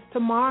birthday is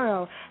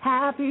tomorrow.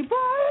 Happy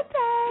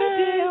birthday,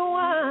 dear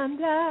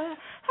Wanda.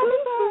 Happy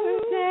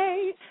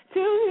birthday to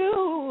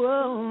you.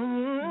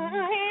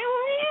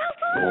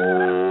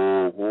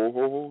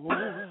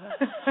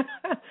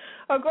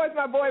 Of course,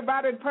 my boy,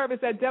 Robert Purvis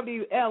at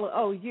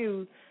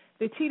WLOU,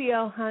 the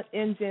TDL Hunt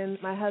Engine,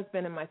 my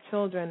husband, and my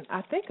children.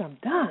 I think I'm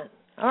done.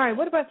 All right,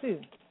 what about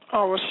you?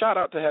 Oh, well, shout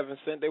out to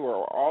HEAVENSENT. They were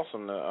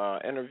awesome to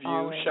interview.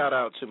 Always. Shout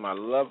out to my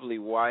lovely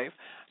wife.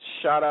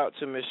 Shout out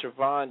to Miss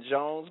Siobhan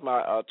Jones,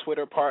 my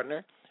Twitter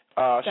partner.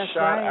 Shout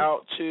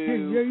out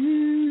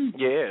to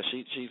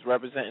she's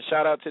representing.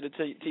 Shout out to the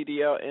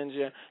TDL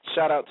Engine.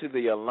 Shout out to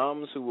the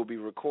alums who will be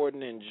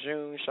recording in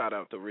June. Shout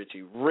out to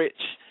Richie Rich.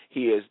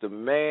 He is the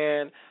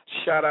man.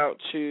 Shout out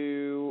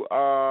to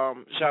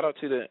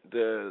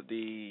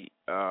the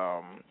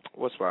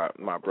what's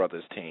my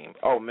brother's team?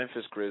 Oh,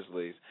 Memphis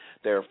Grizzlies.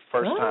 Their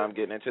first time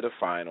getting into the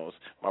finals.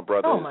 My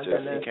brother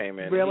he came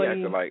in. Really? And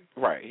he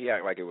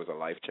acted like it was a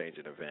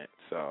life-changing event.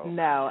 So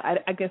no,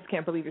 I guess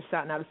can't believe you're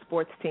shouting out a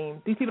sports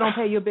team. These people don't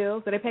pay your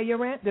bills. Do they pay your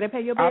rent? Do they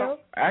pay your bills?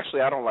 I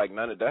don't like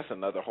none of that's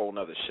another whole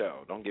nother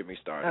show. Don't get me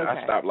started.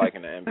 Okay. I stopped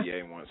liking the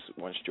NBA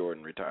once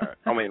Jordan retired.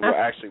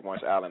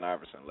 Once Allen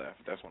Iverson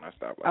left. That's when I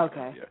stopped liking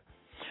the NBA.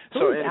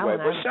 So anyway,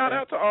 but shout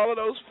out to all of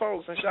those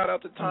folks, and shout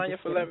out to Tanya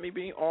for letting me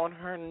be on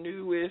her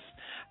newest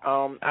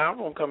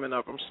album coming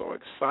up. I'm so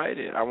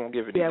excited. I won't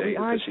give it any dates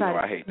because you know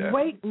I hate that.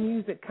 Great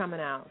music coming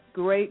out.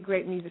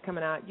 Great music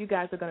coming out. You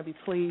guys are going to be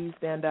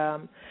pleased, and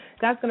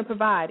God's going to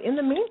provide. In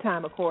the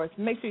meantime, of course,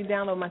 make sure you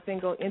download my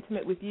single,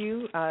 Intimate With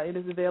You. It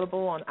is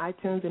available on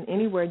iTunes and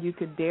anywhere you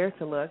could dare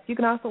to look. You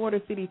can also order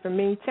a CD from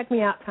me. Check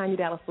me out,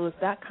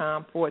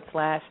 TanyaDallasLewis.com/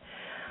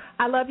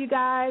 I love you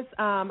guys.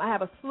 I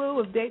have a slew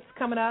of dates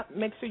coming up.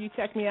 Make sure you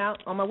check me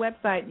out on my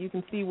website. You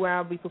can see where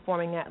I'll be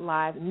performing at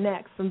live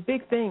next. Some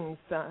big things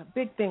are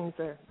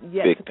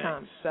yet to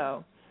come.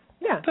 So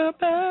Yeah.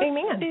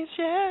 Amen.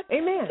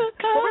 Amen.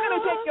 Well, we're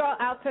going to take you all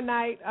out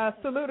tonight.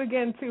 Salute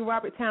again to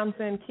Robert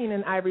Townsend,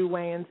 Keenan Ivory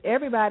Wayans,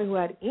 everybody who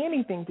had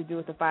anything to do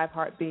with the Five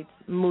Heartbeats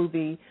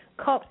movie,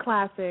 cult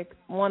classic,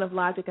 one of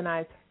Logic and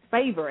I's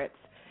favorites.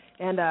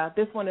 And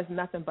this one is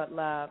Nothing But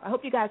Love. I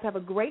hope you guys have a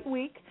great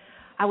week.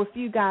 I will see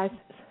you guys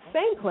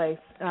same place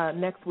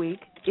next week.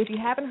 If you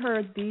haven't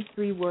heard these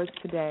 3 words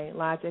today,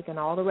 Logic and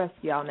all the rest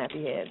of y'all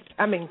nappy heads,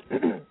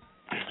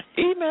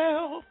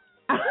 email.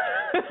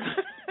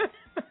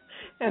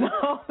 And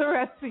all the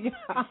rest of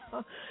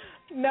y'all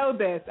know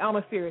this. On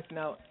a serious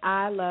note,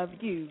 I love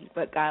you,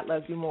 but God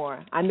loves you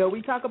more. I know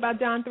we talk about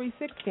John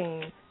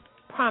 3:16.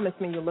 Promise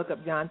me you'll look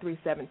up John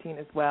 3:17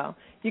 as well.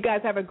 You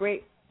guys have a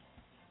great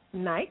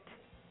night.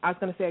 I was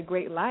going to say a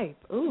great life.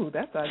 Ooh,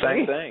 that's ugly.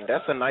 Same thing.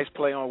 That's a nice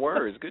play on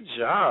words. Good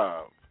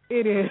job.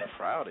 It is. I'm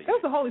proud of you. That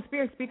was the Holy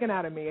Spirit speaking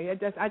out of me. I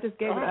just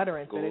gave it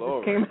utterance. Glory, and it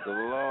just came.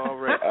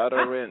 Glory,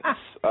 utterance.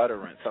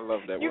 I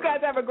love that word. You guys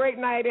have a great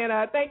night, and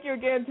thank you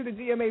again to the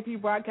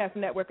GMAP Broadcast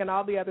Network and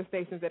all the other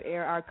stations that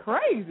air our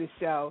crazy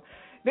show.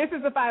 This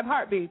is the Five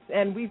Heartbeats,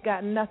 and we've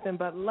got nothing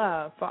but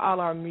love for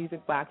all our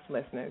Music Box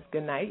listeners.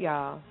 Good night,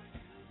 y'all.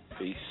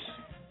 Peace.